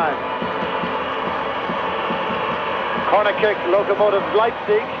 Meantime, corner kick, Lokomotive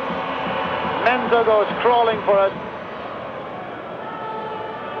Leipzig. Menzo goes crawling for it.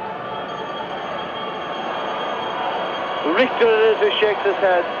 Richter it is who shakes his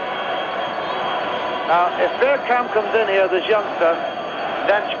head. Now, if Bergkamp comes in here, this youngster,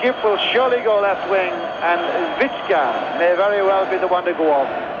 then Skip will surely go left wing, and Vichka may very well be the one to go off.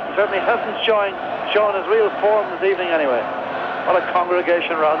 He certainly hasn't shown his real form this evening anyway. What a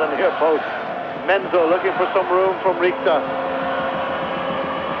congregation round the near post. Menzo looking for some room from Richter.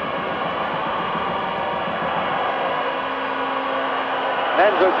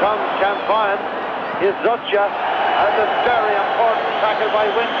 Menzo comes, can't find. Here's Zucha. That's a very important tackle by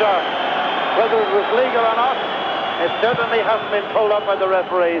Winter. Whether it was legal or not, it certainly hasn't been pulled up by the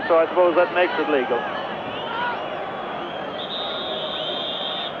referee, so I suppose that makes it legal.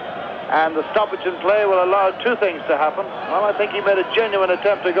 And the stoppage in play will allow two things to happen. Well, I think he made a genuine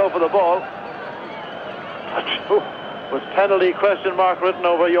attempt to go for the ball. Was penalty question mark written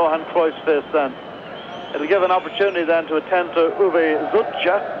over Johan Cruyff's face then. It'll give an opportunity then to attend to Uwe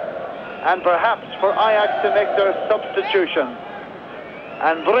Zucha, and perhaps for Ajax to make their substitution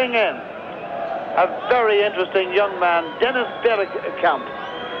and bring in a very interesting young man, Dennis Bergkamp.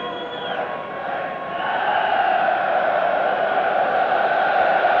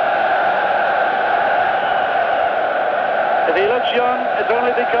 If he looks young, it's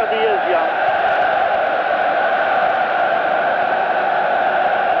only because he is young.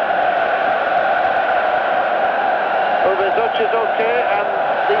 Uwe Zucha is okay, and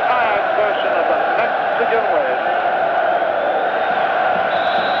the Ajax version of the Mexican way.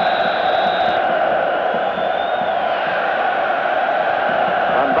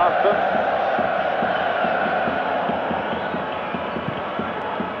 Van Basten.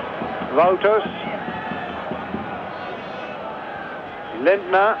 Wouters.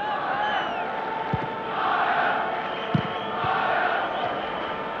 Lindner.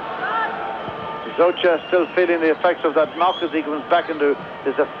 Zucha still feeling the effects of that knock as he comes back into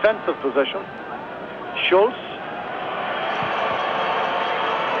his offensive position. Schultz.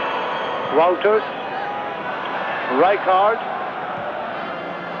 Wouters. Rijkaard.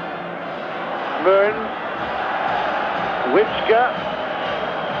 Mearns. Witschke.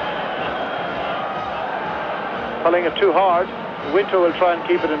 Pulling it too hard. Winter will try and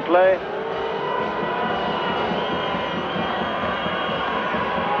keep it in play.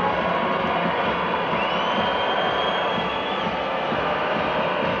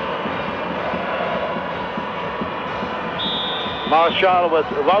 Marshall with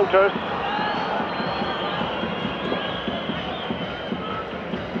Wouters.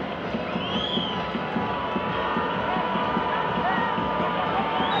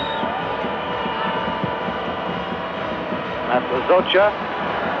 That's Zucha.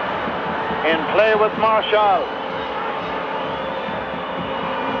 In play with Marshall.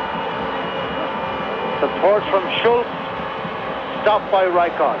 Support from Schultz. Stopped by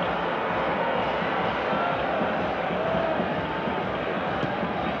Rijkaard.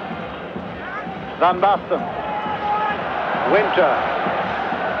 Van Basten. Winter.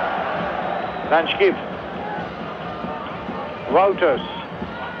 Van Schip. Wouters.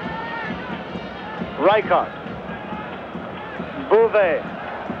 Rijkaard. Bouvet.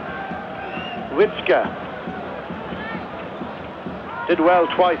 Witschka. Did well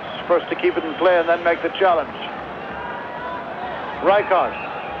twice. First to keep it in play and then make the challenge. Rijkaard.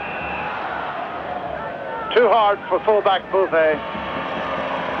 Too hard for fullback Bouvet.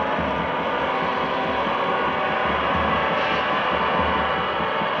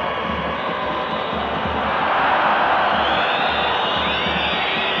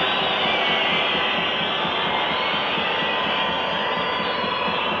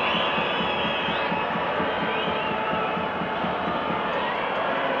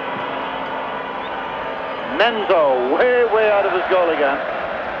 Menzo, way out of his goal again.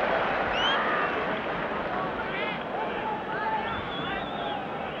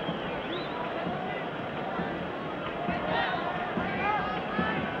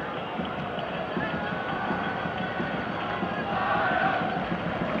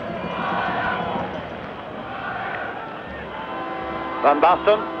 Van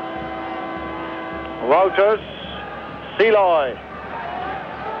Basten. Wouters. Seloy.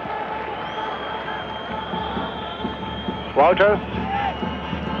 Wouters.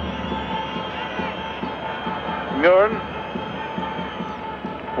 Muren.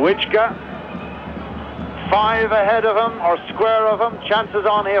 Witschka. 5 ahead of him, or square of him. Chances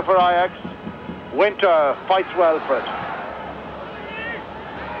on here for Ajax. Winter fights well for it.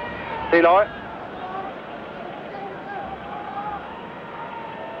 Seloy.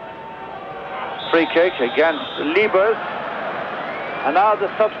 Free kick against Liebers. And now the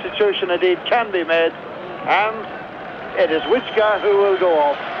substitution indeed can be made. And it is Witschka who will go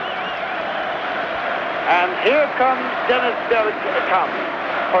off. And here comes Dennis Bergkamp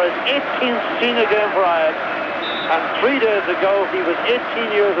for his 18th senior game for Ajax. And 3 days ago he was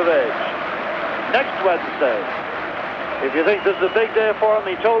 18 years of age. Next Wednesday, if you think this is a big day for him,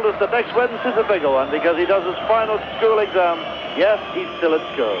 he told us that next Wednesday is a bigger one because he does his final school exam. Yes, he's still at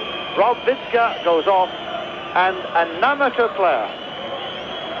school. Rob Witschka goes off, and an amateur player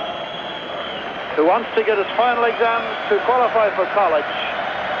who wants to get his final exam to qualify for college,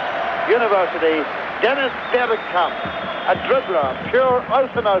 university, Dennis Bergkamp, a dribbler, pure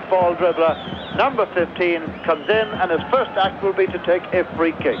out-and-out ball dribbler, number 15, comes in, and his first act will be to take a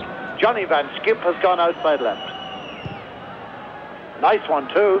free kick. Johnny Van Skip has gone outside left. Nice one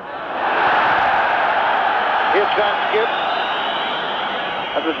too. Here's Van Skip.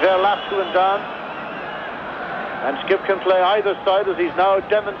 That was Verlaske went down. And Skip can play either side as he's now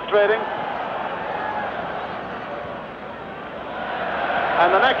demonstrating.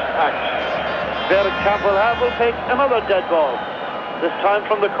 And the next act, Bergkamp will take another dead ball, this time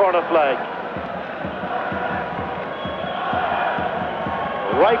from the corner flag.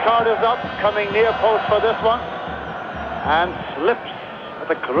 Rijkaard is up, coming near post for this one, and slips at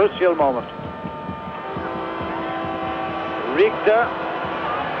the crucial moment. Richter,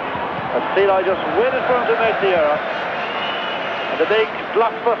 as Seloy just waited for him to make the error. And the big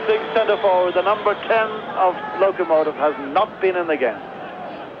blockbusting centre forward, the number 10 of Lokomotive, has not been in the game.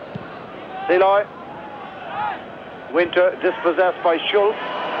 Seloy. Winter dispossessed by Schultz.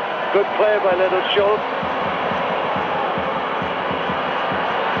 Good play by little Schultz.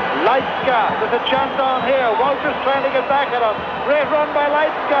 Leitzka, there's a chance on here. Wouters trying to get back at him. Great run by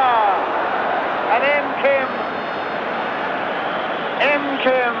Leitzka. And in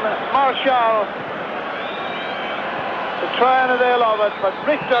came Marshall to try and avail of it, but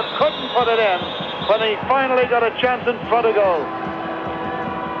Richter couldn't put it in when he finally got a chance in front of goal.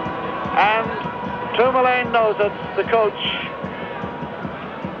 And Tourmaline knows it, the coach.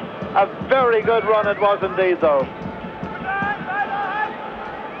 A very good run it was indeed, though.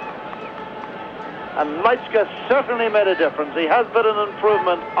 And Leitzka certainly made a difference. He has been an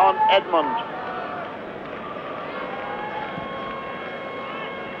improvement on Edmund.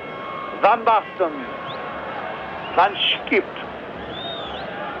 Van Basten. Van Skip.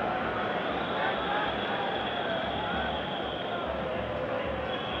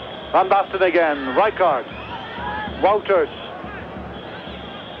 Van Basten again. Rijkaard. Wouters.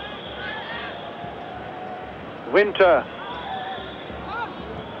 Winter.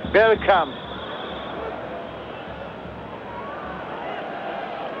 Bergkamp.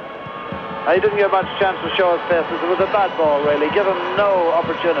 He didn't get much chance to show his paces. It was a bad ball, really. Give him no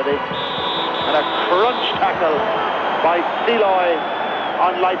opportunity. And a crunch tackle by Seloy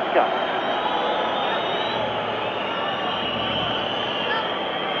on Leitzka.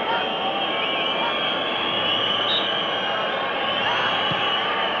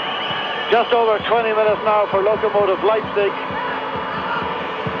 Just over 20 minutes now for Lokomotive Leipzig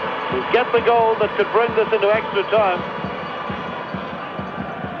to get the goal that could bring this into extra time.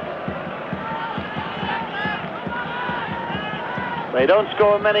 They don't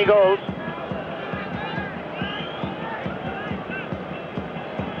score many goals.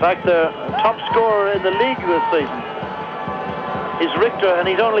 In fact, the top scorer in the league this season is Richter, and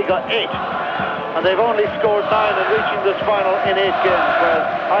he's only got 8. And they've only scored 9 in reaching this final in 8 games, whereas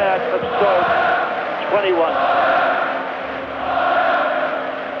Ajax have scored 21.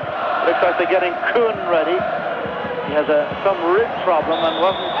 Looks like they're getting Kuhn ready. He has some rib problem and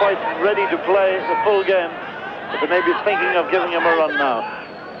wasn't quite ready to play the full game, but they may be thinking of giving him a run now.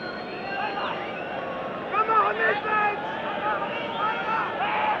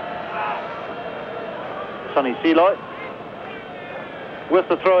 Sonny Seeloy with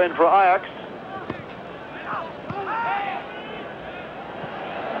the throw in for Ajax.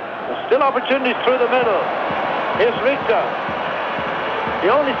 There's still opportunities through the middle. Here's Richter. The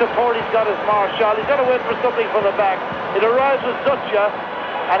only support he's got is Marshall. He's got to wait for something from the back. It arrives with Zutja,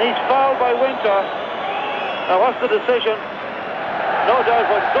 and he's fouled by Winter. Now, what's the decision? No doubt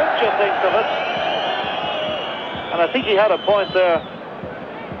what Zutja thinks of it. And I think he had a point there.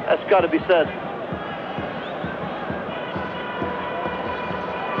 That's got to be said.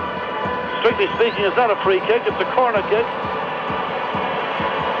 Strictly speaking, it's not a free kick, it's a corner kick.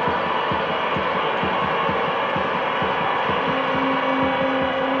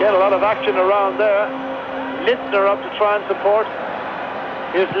 Get a lot of action around there. Littner up to try and support.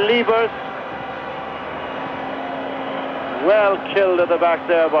 Here's Liebers. Well killed at the back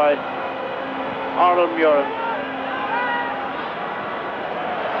there by Arnold Muren.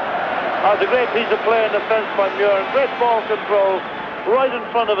 Oh, it's a great piece of play in defence by Muren. Great ball control right in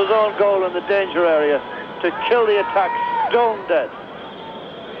front of his own goal in the danger area to kill the attack stone dead.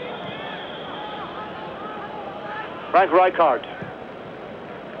 Frank Rijkaard.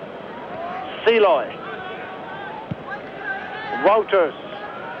 Seeloy. Wouters.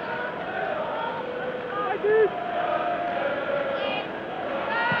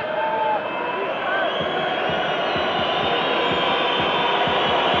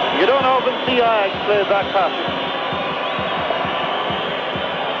 You don't often see Ajax play back passing.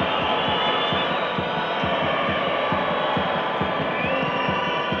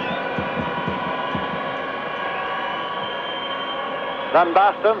 Van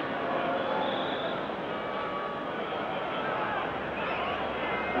Basten.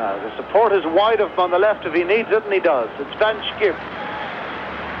 The support is wide of him on the left if he needs it, and he does. It's Van Schip.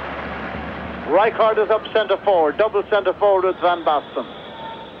 Rijkaard is up centre forward, double centre forward with Van Basten.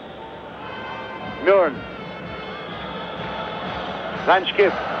 Muren. Van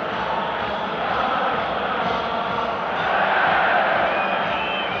Schip.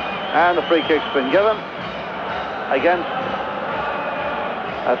 And the free kick's been given against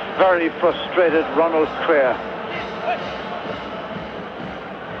a very frustrated Ronald Creer.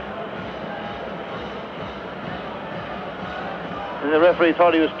 And the referee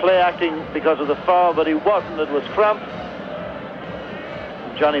thought he was play acting because of the foul, but he wasn't. It was cramp.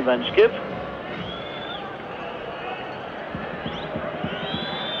 Johnny Van Schip.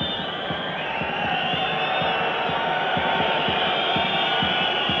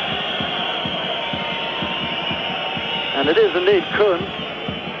 And it is indeed Kuhn,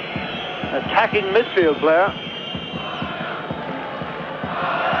 attacking midfield player.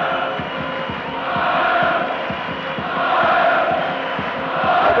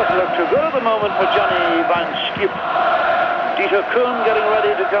 That doesn't look too good at the moment for Johnny Van Schip. Dieter Kuhn getting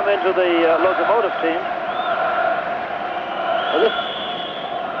ready to come into the Lokomotive team. Well, this is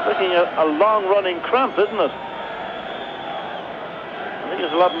looking at a long-running cramp, isn't it? I think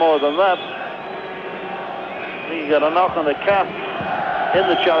it's a lot more than that. I think he got a knock on the calf in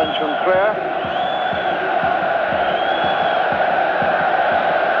the challenge from Creer.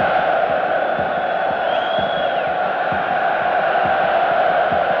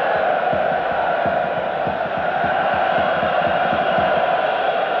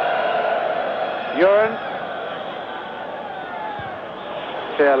 Muren.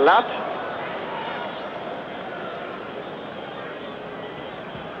 Verlat.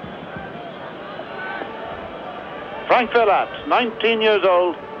 Frank Verlat, 19 years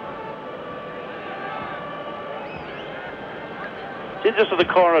old. See, just at the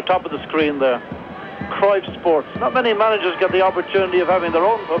corner, top of the screen there. Cruyff Sports. Not many managers get the opportunity of having their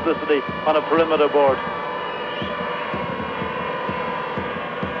own publicity on a perimeter board.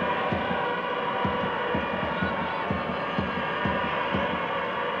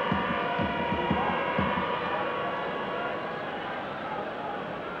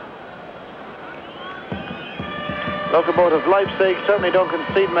 Lokomotive Leipzig certainly don't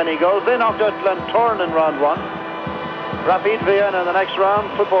concede many goals. They knocked out Glentoran in round 1. Rapid Vienna in the next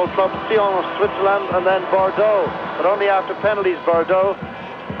round, Football Club Sion of Switzerland, and then Bordeaux, but only after penalties, Bordeaux.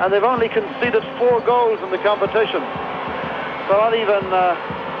 And they've only conceded 4 goals in the competition. So not even the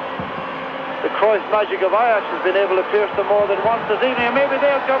Cruyff magic of Ajax has been able to pierce them more than once this evening, and maybe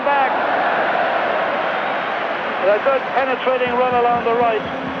they'll come back. With a good penetrating run along the right.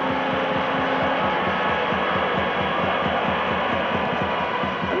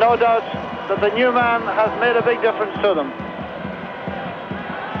 And no doubt that the new man has made a big difference to them.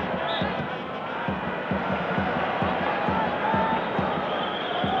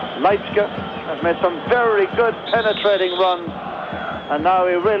 Leipzig has made some very good penetrating runs, and now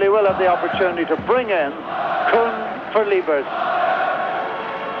he really will have the opportunity to bring in Kuhn for Liebers.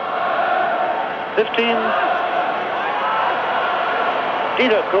 15,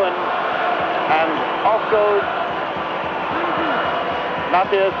 Dieter Kuhn, and off goes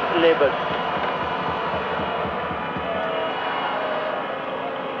Matthias Liebers.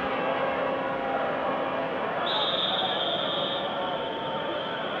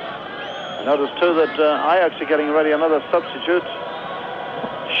 I notice too that Ajax are getting ready another substitute.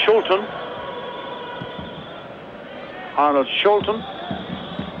 Scholten. Arnold Scholten.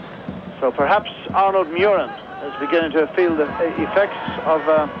 So perhaps Arnold Muren is beginning to feel the effects of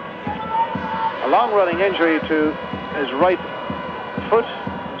a long-running injury to his right foot,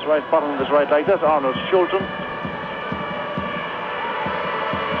 his right bottom of his right leg. That's Arnold Scholten.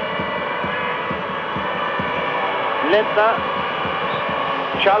 Lindner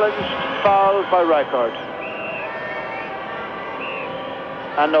challenged, fouled by Rijkaard.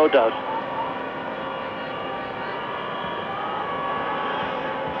 And no doubt.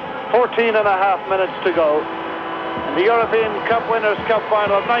 14 and a half minutes to go in the European Cup Winners' Cup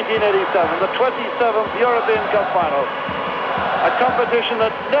Final of 1987, the 27th European Cup Final. A competition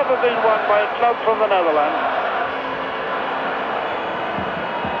that's never been won by a club from the Netherlands.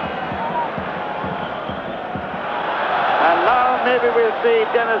 And now maybe we'll see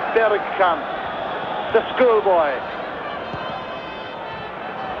Dennis Bergkamp, the schoolboy.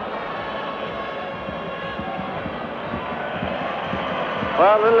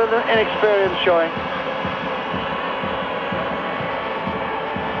 Well, a little inexperience showing.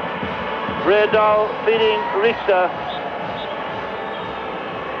 Redal feeding Richter.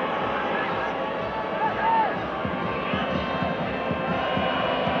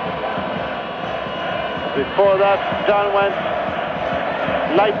 Before that, down went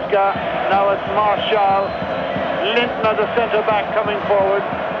Leipzig. Now it's Marshall. Lindner, the centre-back, coming forward.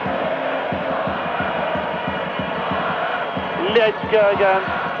 Leipzig again.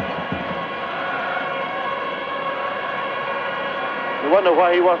 I wonder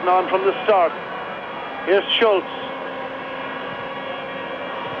why he wasn't on from the start. Here's Schultz.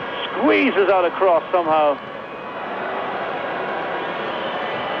 Squeezes out across somehow.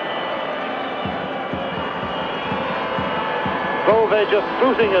 Bove just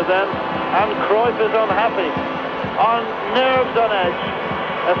booting it then, and Cruyff is unhappy. On nerves on edge.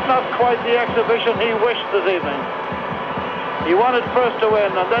 It's not quite the exhibition he wished this evening. He wanted first to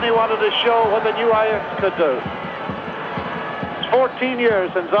win, and then he wanted to show what the new Ajax could do. It's 14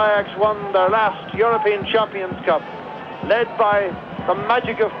 years since Ajax won their last European Champions Cup, led by the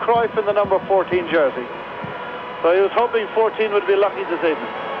magic of Cruyff in the number 14 jersey. So he was hoping 14 would be lucky this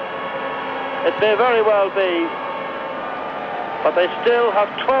evening. It may very well be, but they still have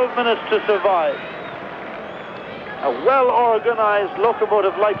 12 minutes to survive. A well-organized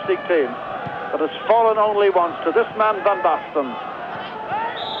Lokomotive Leipzig team that has fallen only once to this man Van Basten.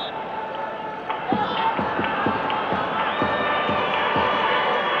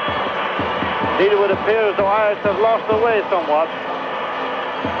 Indeed, it would appear as though Ajax have lost their way somewhat.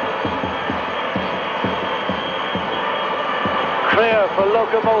 Clear for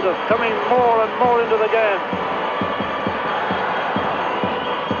Lokomotive, coming more and more into the game.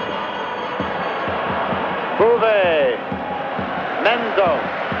 Bouvet, Menzo.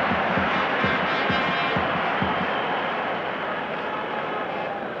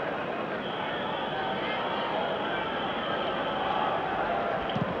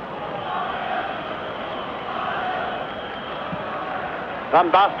 Van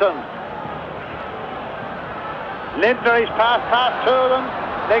Basten. Lindner, he's past 2 of them.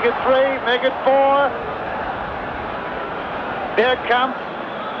 Make it 3, make it 4. Bergkamp.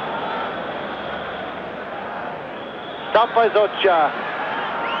 Stopped by Zocha.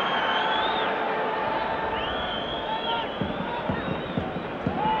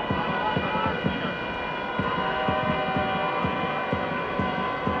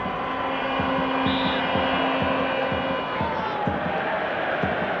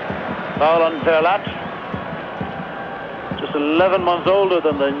 Foul on Verlat. just 11 months older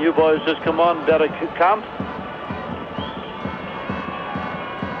than the new boys just come on out of camp.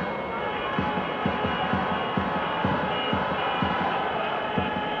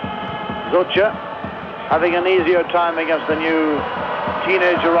 Zocha having an easier time against the new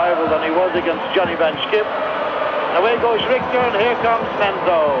teenage arrival than he was against Johnny Van Schip. Away goes Richter, and here comes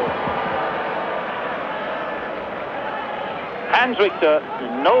Menzo. Hans Richter,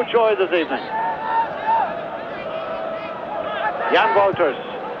 no joy this evening. Jan Wouters.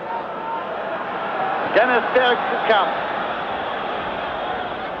 Dennis Bergkamp.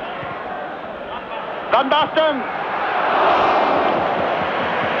 Van Basten.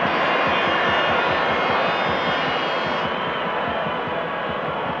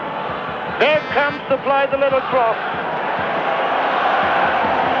 Bergkamp supplied the little cross.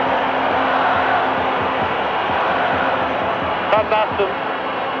 Van Basten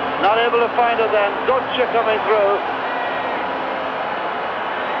not able to find it then. Zocha coming through.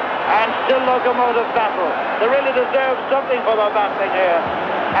 And still Lokomotive battle. They really deserve something for their battling here.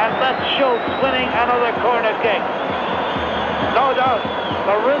 And that's Schultz winning another corner kick. No doubt,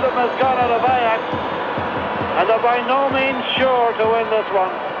 the rhythm has gone out of Ajax, and they're by no means sure to win this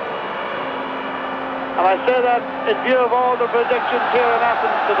one. And I say that in view of all the predictions here in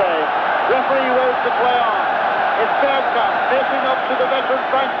Athens today. Referee wills to play on. It's Bergkamp facing up to the veteran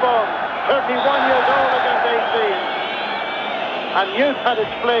Frank Baum, 31 years old against 18. And youth had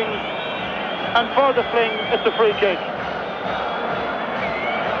its fling, and for the fling, it's a free kick.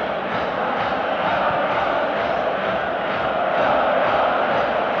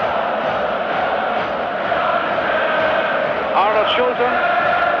 Arnold Schulten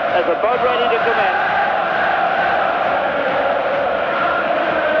is about ready to come in.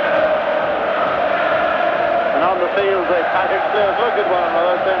 And on the field, the Ajax players look at one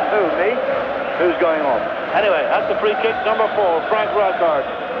another saying, who, me? Who's going off? Anyway, that's the free kick, number 4, Frank Rijkaard.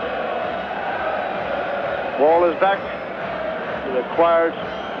 Ball is back to the required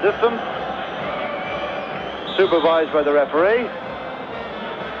distance, supervised by the referee.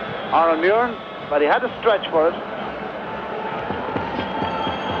 Aaron Muren, but he had to stretch for it.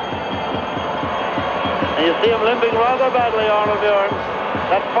 And you see him limping rather badly, Arnold Muren.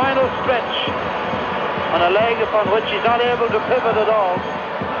 That final stretch on a leg upon which he's not able to pivot at all,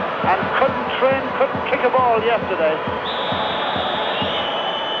 and couldn't kick a ball yesterday.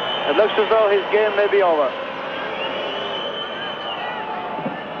 It looks as though his game may be over.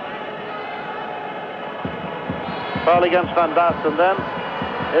 Foul against Van Basten then.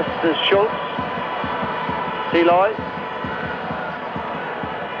 This is Schultz. Seloy.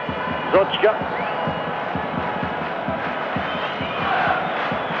 Zocha.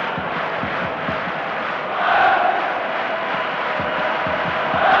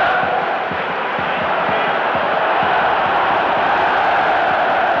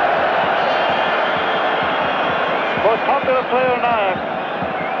 Most popular player in Ajax,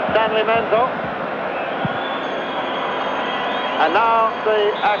 Stanley Menzo. And now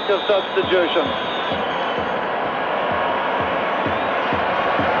the act of substitution.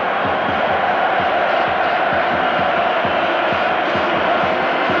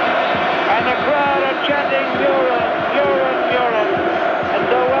 And the crowd are chanting Muren, Muren, Muren. And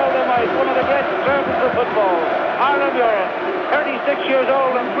so well they might. One of the great servants of football, Arnold Muren, 36 years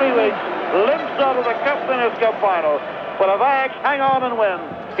old in 3 weeks, limps out of the Cup Winners' Cup final. But if Ajax hang on and win,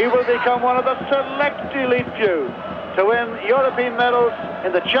 he will become one of the select elite few to win European medals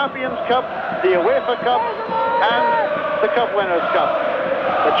in the Champions Cup, the UEFA Cup, and the Cup Winners' Cup.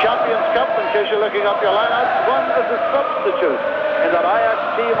 The Champions Cup, in case you're looking up your lineups, won as a substitute in that Ajax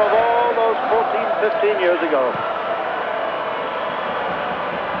team of all those 14, 15 years ago.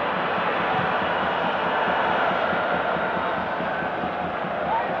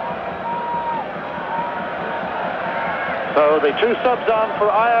 So the 2 subs on for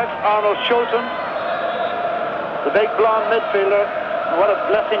Ajax, Arnold Schulten, the big blonde midfielder, and what a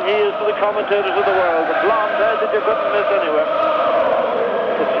blessing he is to the commentators of the world. The blonde head that you couldn't miss anywhere.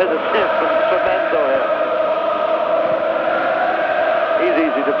 It's the same for Menzo here. He's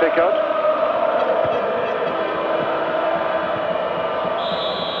easy to pick out.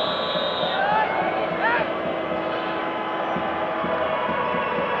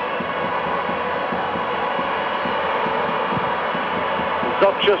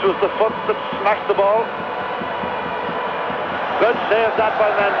 Zocha was the foot that smacked the ball. Good save that by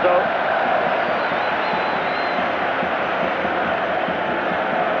Menzo.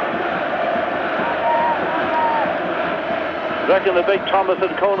 I reckon the big Thomas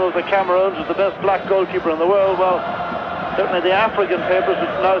Nkono of the Cameroons was the best black goalkeeper in the world. Well, certainly the African papers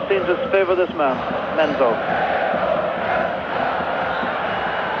would now seem to favour this man, Menzo.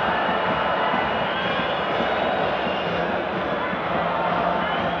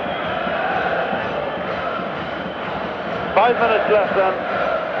 5 minutes left then.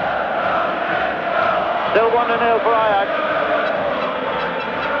 Still 1-0 for Ajax.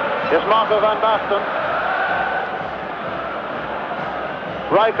 Here's Marco van Basten.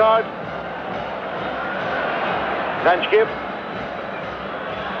 Rijkaard. Van Schip.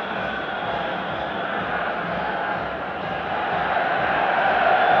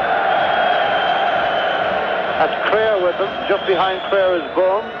 That's Creer with them. Just behind Creer is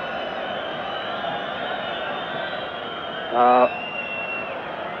Bohm.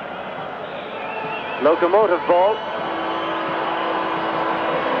 Lokomotive ball.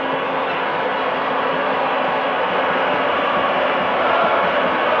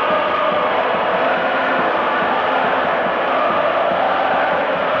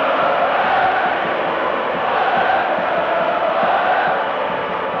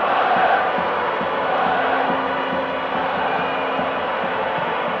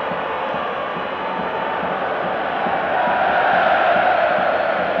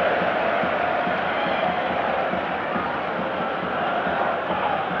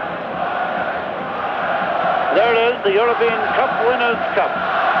 The European Cup Winners' Cup.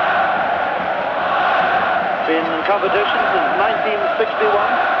 Been in competition since 1961.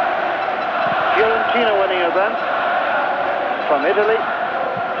 Fiorentina winning it then from Italy.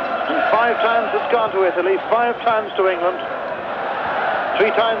 And 5 times it's gone to Italy, 5 times to England, 3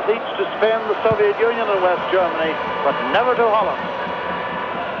 times each to Spain, the Soviet Union and West Germany, but never to Holland.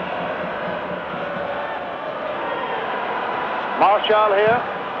 Marshall here,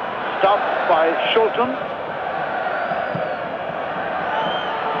 stopped by Schulten.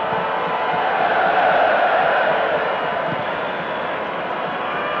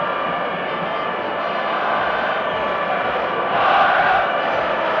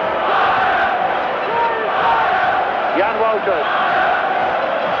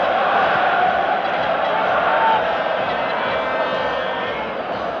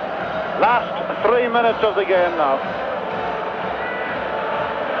 Last 3 minutes of the game now.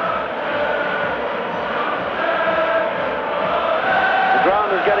 The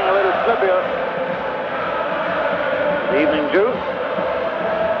ground is getting a little slippier. Evening dew.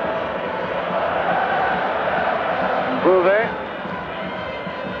 Bouvet.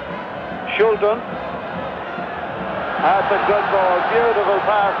 Schulten. That's a good ball. Beautiful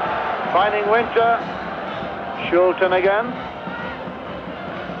pass. Finding Winter. Schulten again.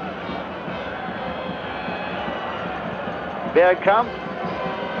 Bergkamp.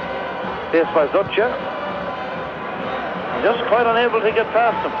 This by Zutje. Just quite unable to get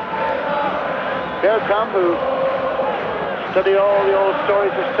past him. Bergkamp, who studied all the old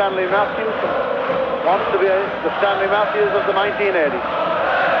stories of Stanley Matthews and wants to be the Stanley Matthews of the 1980s.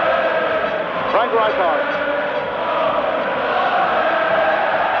 Frank Rijkaard.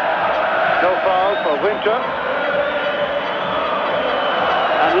 No foul for Winter.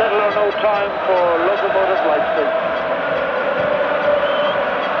 And little or no time for Lokomotive Leipzig.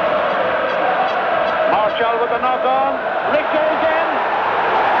 Marshall with the knock on. Richter again.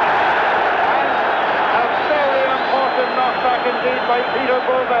 And a very important knockback indeed by Peter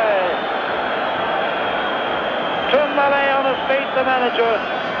Bouvet. Tumbele on his feet, the manager.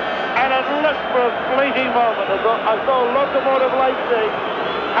 And it looked for a fleeting moment as though Lokomotive Leipzig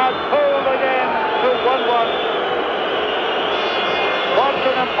had pulled again to 1-1. What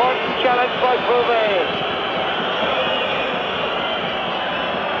an important challenge by Bouvet.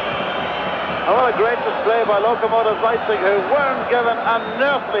 And what a great display by Lokomotive Leipzig, who weren't given an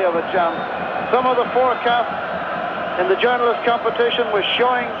earthly of a chance. Some of the forecasts in the journalist competition was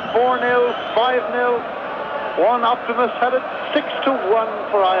showing 4-0, 5-0. One optimist had it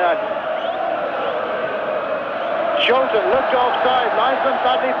 6-1 for Ajax. Schulten looked offside, linesman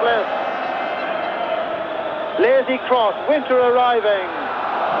badly placed. Lazy cross, Winter arriving.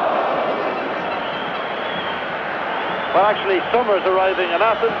 Well, actually, Summers arriving in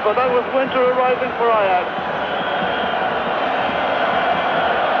Athens, but that was Winter arriving for Ajax.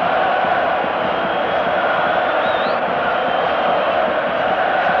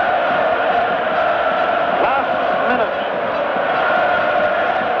 Last minute.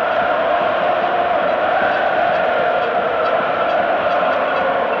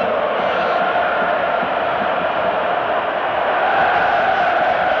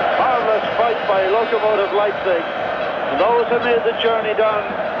 Marvelous fight by Lokomotive Leipzig. And those who made the journey down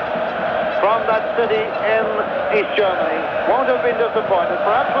from that city in East Germany won't have been disappointed,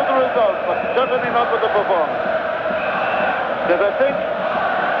 perhaps with the result, but certainly not with the performance. Because I think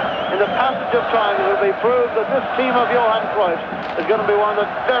in the passage of time it will be proved that this team of Johan Cruyff is going to be one of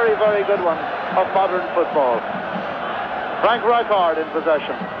the very, very good ones of modern football. Frank Rijkaard in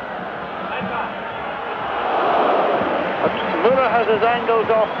possession. A Müller has his angles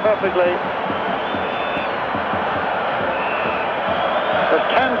off perfectly. There's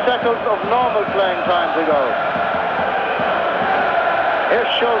 10 seconds of normal playing time to go. Here's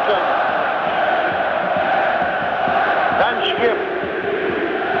Schulten. Then Skip.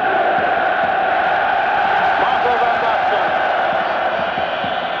 Marco van Basten.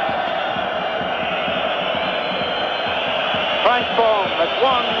 Frank Bohm. That's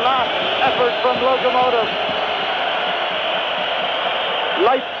one last effort from Lokomotive.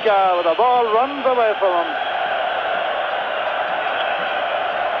 Leipzig, the ball runs away from him.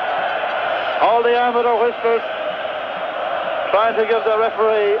 All the amateur whistlers trying to give the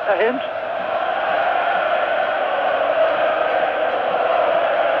referee a hint.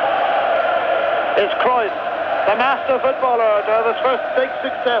 It's Cruyff, the master footballer, to have his first big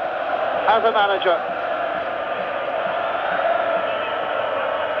success as a manager.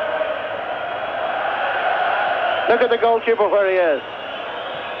 Look at the goalkeeper where he is.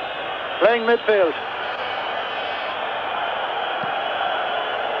 Playing midfield.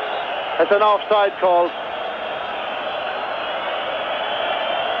 It's an offside call.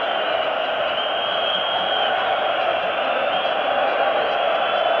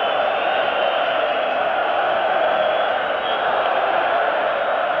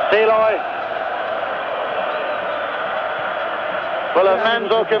 Seloy. Well, if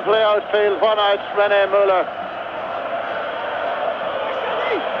Menzo can play outfield, why not René Müller?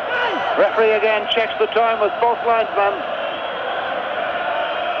 Referee again checks the time with both linesmen.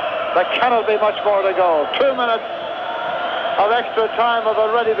 There cannot be much more to go. 2 minutes of extra time have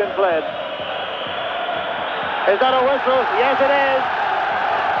already been played. Is that a whistle? Yes, it is.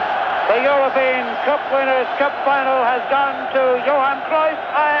 The European Cup Winners' Cup Final has gone to Johan Cruyff,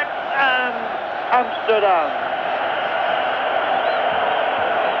 Ajax and Amsterdam.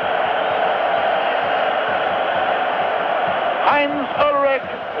 Heinz-Ulrich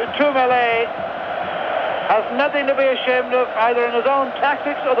Thomele has nothing to be ashamed of, either in his own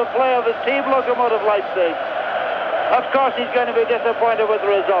tactics or the play of his team, Lokomotive Leipzig. Of course, he's going to be disappointed with the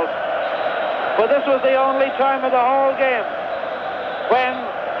result. But this was the only time of the whole game when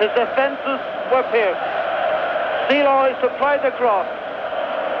his defences were pierced. Seloy supplied the cross,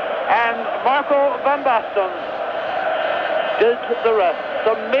 and Marco van Basten did the rest.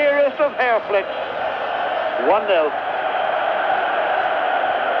 The merest of hair flicks. 1-0.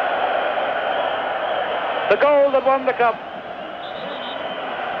 The goal that won the cup.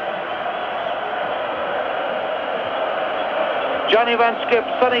 Johnny Van Skip,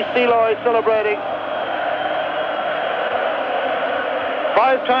 Sonny Seloy celebrating.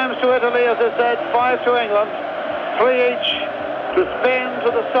 5 times to Italy, as I said, 5 to England, 3 each to Spain,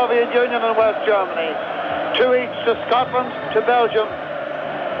 to the Soviet Union and West Germany, 2 each to Scotland, to Belgium,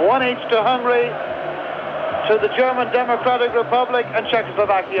 1 each to Hungary, to the German Democratic Republic and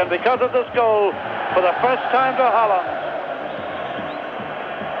Czechoslovakia. And because of this goal, for the first time to Holland.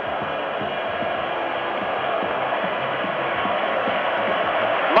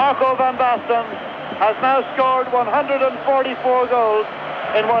 Marco van Basten has now scored 144 goals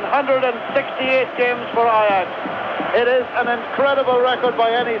in 168 games for Ajax. It is an incredible record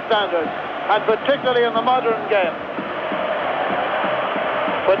by any standard, and particularly in the modern game,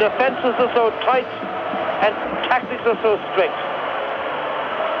 where defences are so tight and tactics are so strict.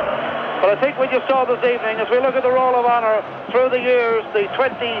 But I think what you saw this evening, as we look at the Roll of Honour through the years, the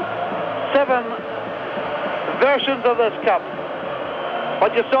 27 versions of this cup,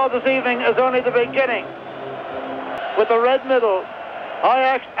 what you saw this evening is only the beginning. With the red middle,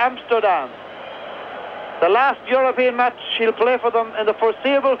 Ajax Amsterdam. The last European match he'll play for them in the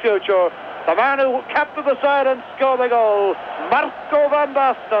foreseeable future. The man who captained the side and scored the goal, Marco van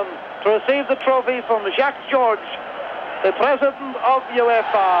Basten, to receive the trophy from Jacques George, the president of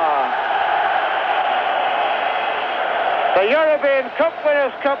UEFA. The European Cup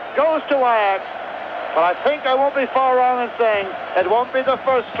Winners' Cup goes to Ajax, but I think I won't be far wrong in saying it won't be the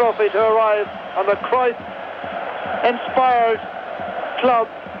first trophy to arrive on the Cruyff-inspired club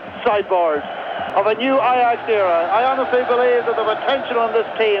sideboard of a new Ajax era. I honestly believe that the potential on this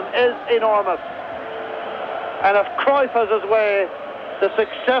team is enormous. And if Cruyff has his way, the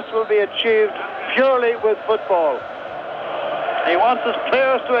success will be achieved purely with football. He wants his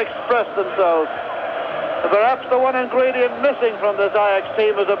players to express themselves. And perhaps the one ingredient missing from this Ajax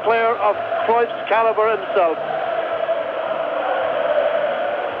team is a player of Cruyff's caliber himself.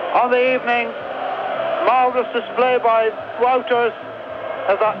 On the evening, marvellous display by Wouters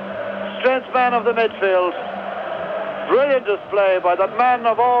as a strength man of the midfield. Brilliant display by the man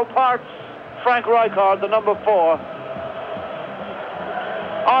of all parts, Frank Rijkaard, the number 4.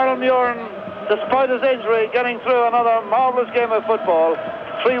 Arnold Muren despite his injury, getting through another marvellous game of football,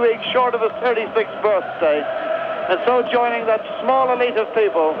 3 weeks short of his 36th birthday, and so joining that small elite of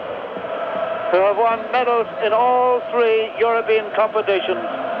people who have won medals in all 3 European competitions,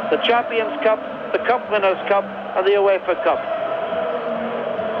 the Champions Cup, the Cup Winners' Cup, and the UEFA Cup.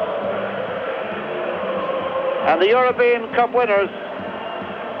 And the European Cup winners,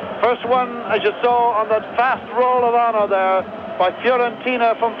 first one, as you saw, on that fast roll of honour there, by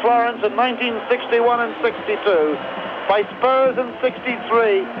Fiorentina from Florence in 1961 and 62, by Spurs in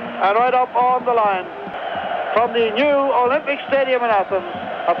 63, and right up on the line from the new Olympic Stadium in Athens,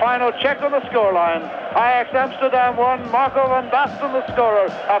 a final check on the scoreline. Ajax Amsterdam 1, Marco van Basten the scorer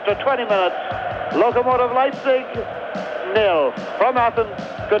after 20 minutes. Lokomotive Leipzig 0. From Athens,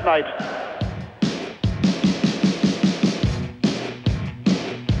 good night.